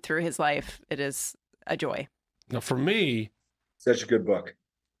food, through his life. It is a joy. Now, for me, Such a good book.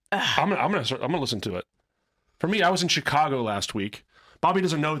 I'm gonna listen to it. For me, I was in Chicago last week. Bobby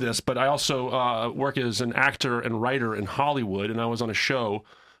doesn't know this, but I also work as an actor and writer in Hollywood, and I was on a show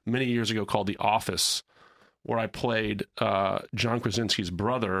many years ago called The Office, where I played John Krasinski's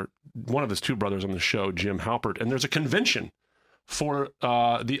brother, one of his two brothers on the show, Jim Halpert. And there's a convention for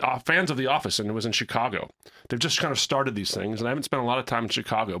the fans of The Office, and it was in Chicago. They've just kind of started these things, and I haven't spent a lot of time in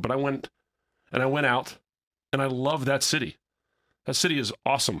Chicago, but I went out, and I love that city. That city is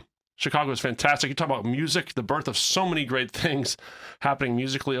awesome. Chicago is fantastic. You talk about music, the birth of so many great things happening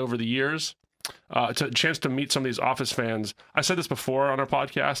musically over the years. It's a chance to meet some of these Office fans. I said this before on our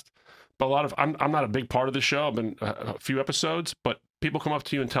podcast, but I'm not a big part of the show. I've been a few episodes, but people come up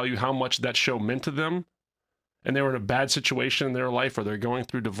to you and tell you how much that show meant to them, and they were in a bad situation in their life, or they're going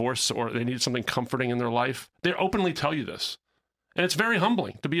through divorce, or they need something comforting in their life. They openly tell you this, and it's very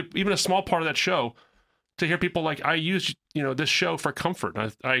humbling to be even a small part of that show. To hear people like, I used, this show for comfort.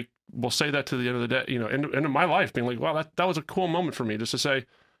 And I will say that to the end of the day, end of my life, being like, wow, that was a cool moment for me, just to say,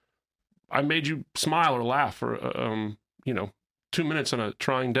 I made you smile or laugh for, 2 minutes on a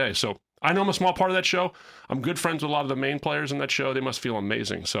trying day. So I know I'm a small part of that show. I'm good friends with a lot of the main players in that show. They must feel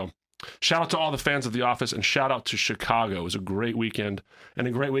amazing. So shout out to all the fans of The Office, and shout out to Chicago. It was a great weekend, and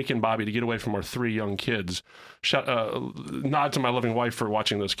a great weekend, Bobby, to get away from our 3 young kids. Nod to my loving wife for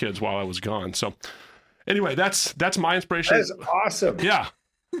watching those kids while I was gone. So anyway, that's my inspiration. That is awesome. Yeah.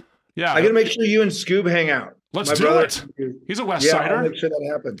 I got to make sure you and Scoob hang out. Let's do it. He's a West Sider. I'll make sure that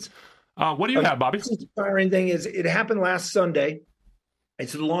happens. What do you have, Bobby? The inspiring thing is it happened last Sunday.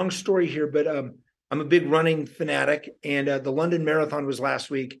 It's a long story here, but I'm a big running fanatic, and the London Marathon was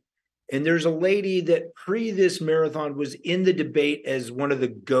last week. And there's a lady that pre this marathon was in the debate as one of the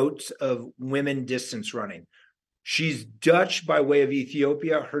goats of women distance running. She's Dutch by way of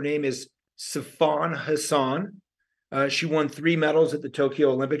Ethiopia. Her name is Sifan Hassan. She won 3 medals at the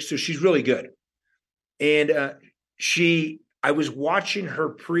Tokyo Olympics, so she's really good. And I was watching her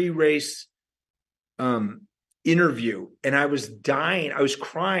pre-race interview, and I was dying. I was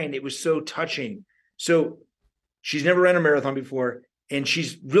crying. It was so touching. So she's never ran a marathon before, and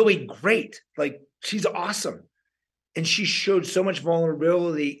she's really great. Like, she's awesome. And she showed so much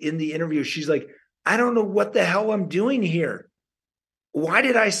vulnerability in the interview. She's like, I don't know what the hell I'm doing here. Why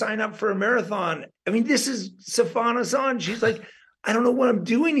did I sign up for a marathon? I mean, this is Sifan Hassan. She's like, I don't know what I'm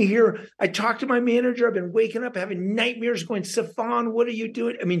doing here. I talked to my manager. I've been waking up having nightmares going, Sifan, what are you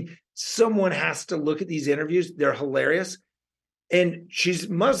doing? I mean, someone has to look at these interviews. They're hilarious. And she's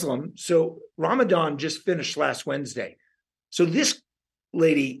Muslim. So Ramadan just finished last Wednesday. So this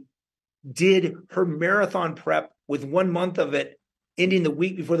lady did her marathon prep with 1 month of it ending the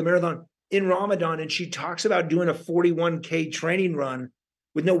week before the marathon in Ramadan, and she talks about doing a 41K training run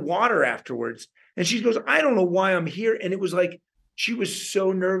with no water afterwards. And she goes, I don't know why I'm here. And it was like, she was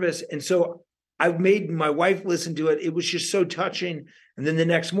so nervous. And so I made my wife listen to it. It was just so touching. And then the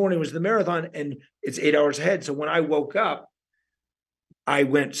next morning was the marathon, and it's 8 hours ahead. So when I woke up, I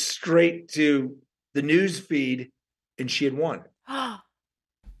went straight to the news feed, and she had won.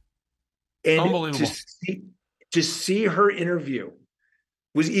 And Unbelievable. To see her interview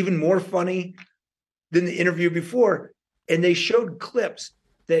was even more funny than the interview before. And they showed clips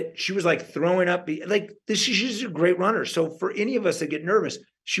that she was like throwing up. Like, she's a great runner. So for any of us that get nervous,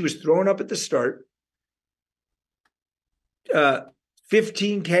 she was throwing up at the start.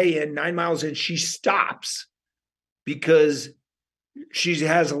 15K in, 9 miles in, she stops because she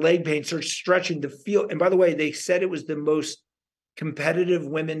has a leg pain, starts stretching the field. And by the way, they said it was the most competitive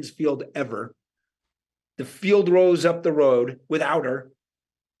women's field ever. The field rolls up the road without her.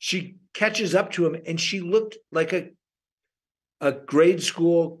 She catches up to him, and she looked like a grade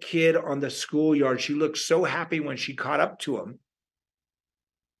school kid on the schoolyard. She looked so happy when she caught up to him.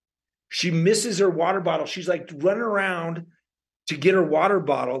 She misses her water bottle. She's like running around to get her water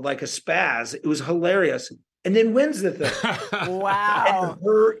bottle like a spaz. It was hilarious. And then wins the thing. Wow. And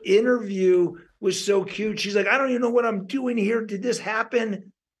her interview was so cute. She's like, I don't even know what I'm doing here. Did this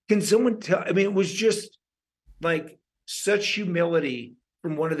happen? Can someone tell? I mean, it was just like such humility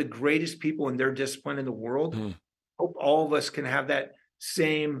from one of the greatest people in their discipline in the world. Hope all of us can have that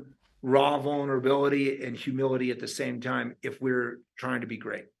same raw vulnerability and humility at the same time if we're trying to be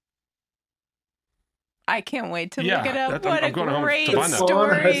great. I can't wait to look it up. I'm What a going home great to find that.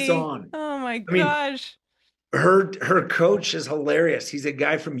 story. Hassan. Oh my I mean, gosh. Her coach is hilarious. He's a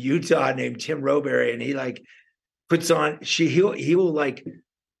guy from Utah named Tim Roberry, and he like puts on he will like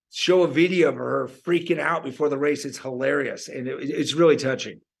show a video of her freaking out before the race. It's hilarious, and it's really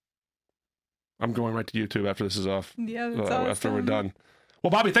touching. I'm going right to YouTube after this is off. Yeah, that's awesome. After we're done.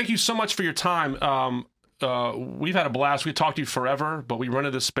 Well, Bobby, thank you so much for your time. We've had a blast. We talked to you forever, but we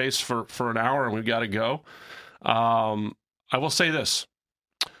rented this space for an hour, and we've got to go. I will say this.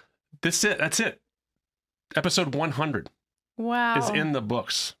 That's it. Episode 100 is in the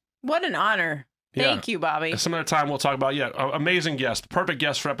books. What an honor. Thank you, Bobby. Some other time we'll talk about, amazing guest. Perfect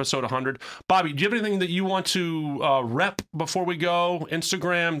guest for episode 100. Bobby, do you have anything that you want to rep before we go?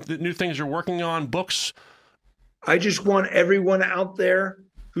 Instagram, the new things you're working on, books? I just want everyone out there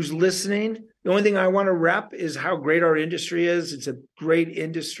who's listening. The only thing I want to rep is how great our industry is. It's a great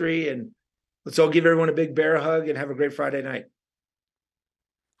industry, and let's all give everyone a big bear hug and have a great Friday night.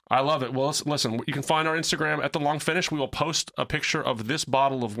 I love it. Well, listen, you can find our Instagram at The Long Finish. We will post a picture of this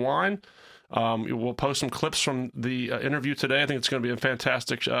bottle of wine. We'll post some clips from the interview today. I think it's going to be a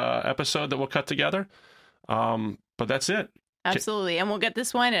fantastic episode that we'll cut together. But that's it. Absolutely. And we'll get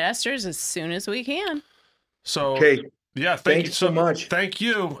this wine at Esther's as soon as we can. So, okay. Yeah, thank you so much. Thank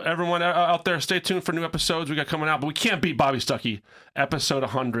you, everyone out there. Stay tuned for new episodes we got coming out. But we can't beat Bobby Stuckey, episode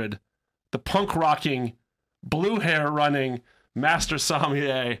 100. The punk rocking, blue hair running, master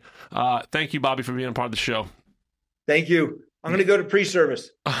sommelier. Thank you, Bobby, for being a part of the show. Thank you. I'm going to go to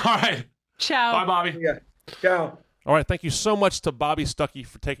pre-service. All right. Ciao. Bye, Bobby. Yeah. Ciao. All right. Thank you so much to Bobby Stuckey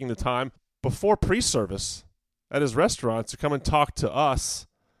for taking the time before pre-service at his restaurant to come and talk to us.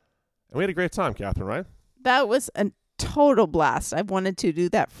 And we had a great time, Catherine, right? That was a total blast. I've wanted to do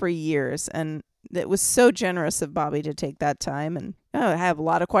that for years, and it was so generous of Bobby to take that time. And I have a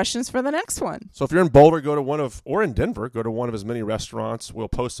lot of questions for the next one. So if you're in Boulder, or in Denver, go to one of his many restaurants. We'll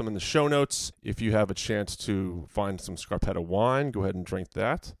post them in the show notes. If you have a chance to find some Scarpetta wine, go ahead and drink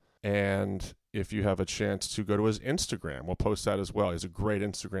that. And if you have a chance to go to his Instagram, we'll post that as well. He has a great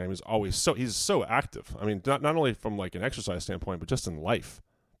Instagram. He's so active. I mean, not only from like an exercise standpoint, but just in life.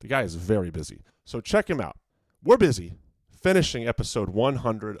 The guy is very busy. So check him out. We're busy finishing episode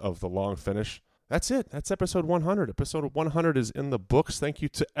 100 of The Long Finish. That's it. That's episode 100. Episode 100 is in the books. Thank you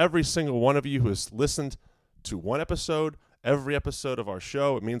to every single one of you who has listened to one episode, every episode of our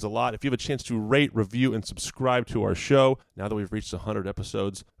show. It means a lot. If you have a chance to rate, review, and subscribe to our show, now that we've reached 100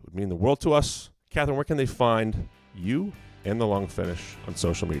 episodes, it would mean the world to us. Catherine, where can they find you and The Long Finish on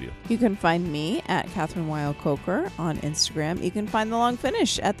social media? You can find me at Catherine Weil Coker on Instagram. You can find The Long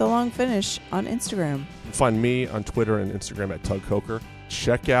Finish at The Long Finish on Instagram. You can find me on Twitter and Instagram at Tug Coker.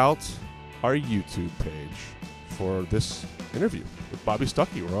 Check out our YouTube page for this interview with Bobby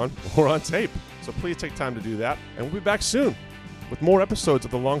Stuckey. We're on tape. So please take time to do that. And we'll be back soon with more episodes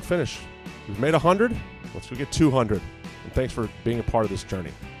of The Long Finish. We've made 100. Let's go get 200. And thanks for being a part of this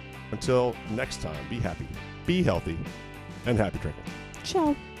journey. Until next time, be happy, be healthy, and happy drinking.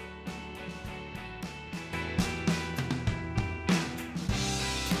 Ciao.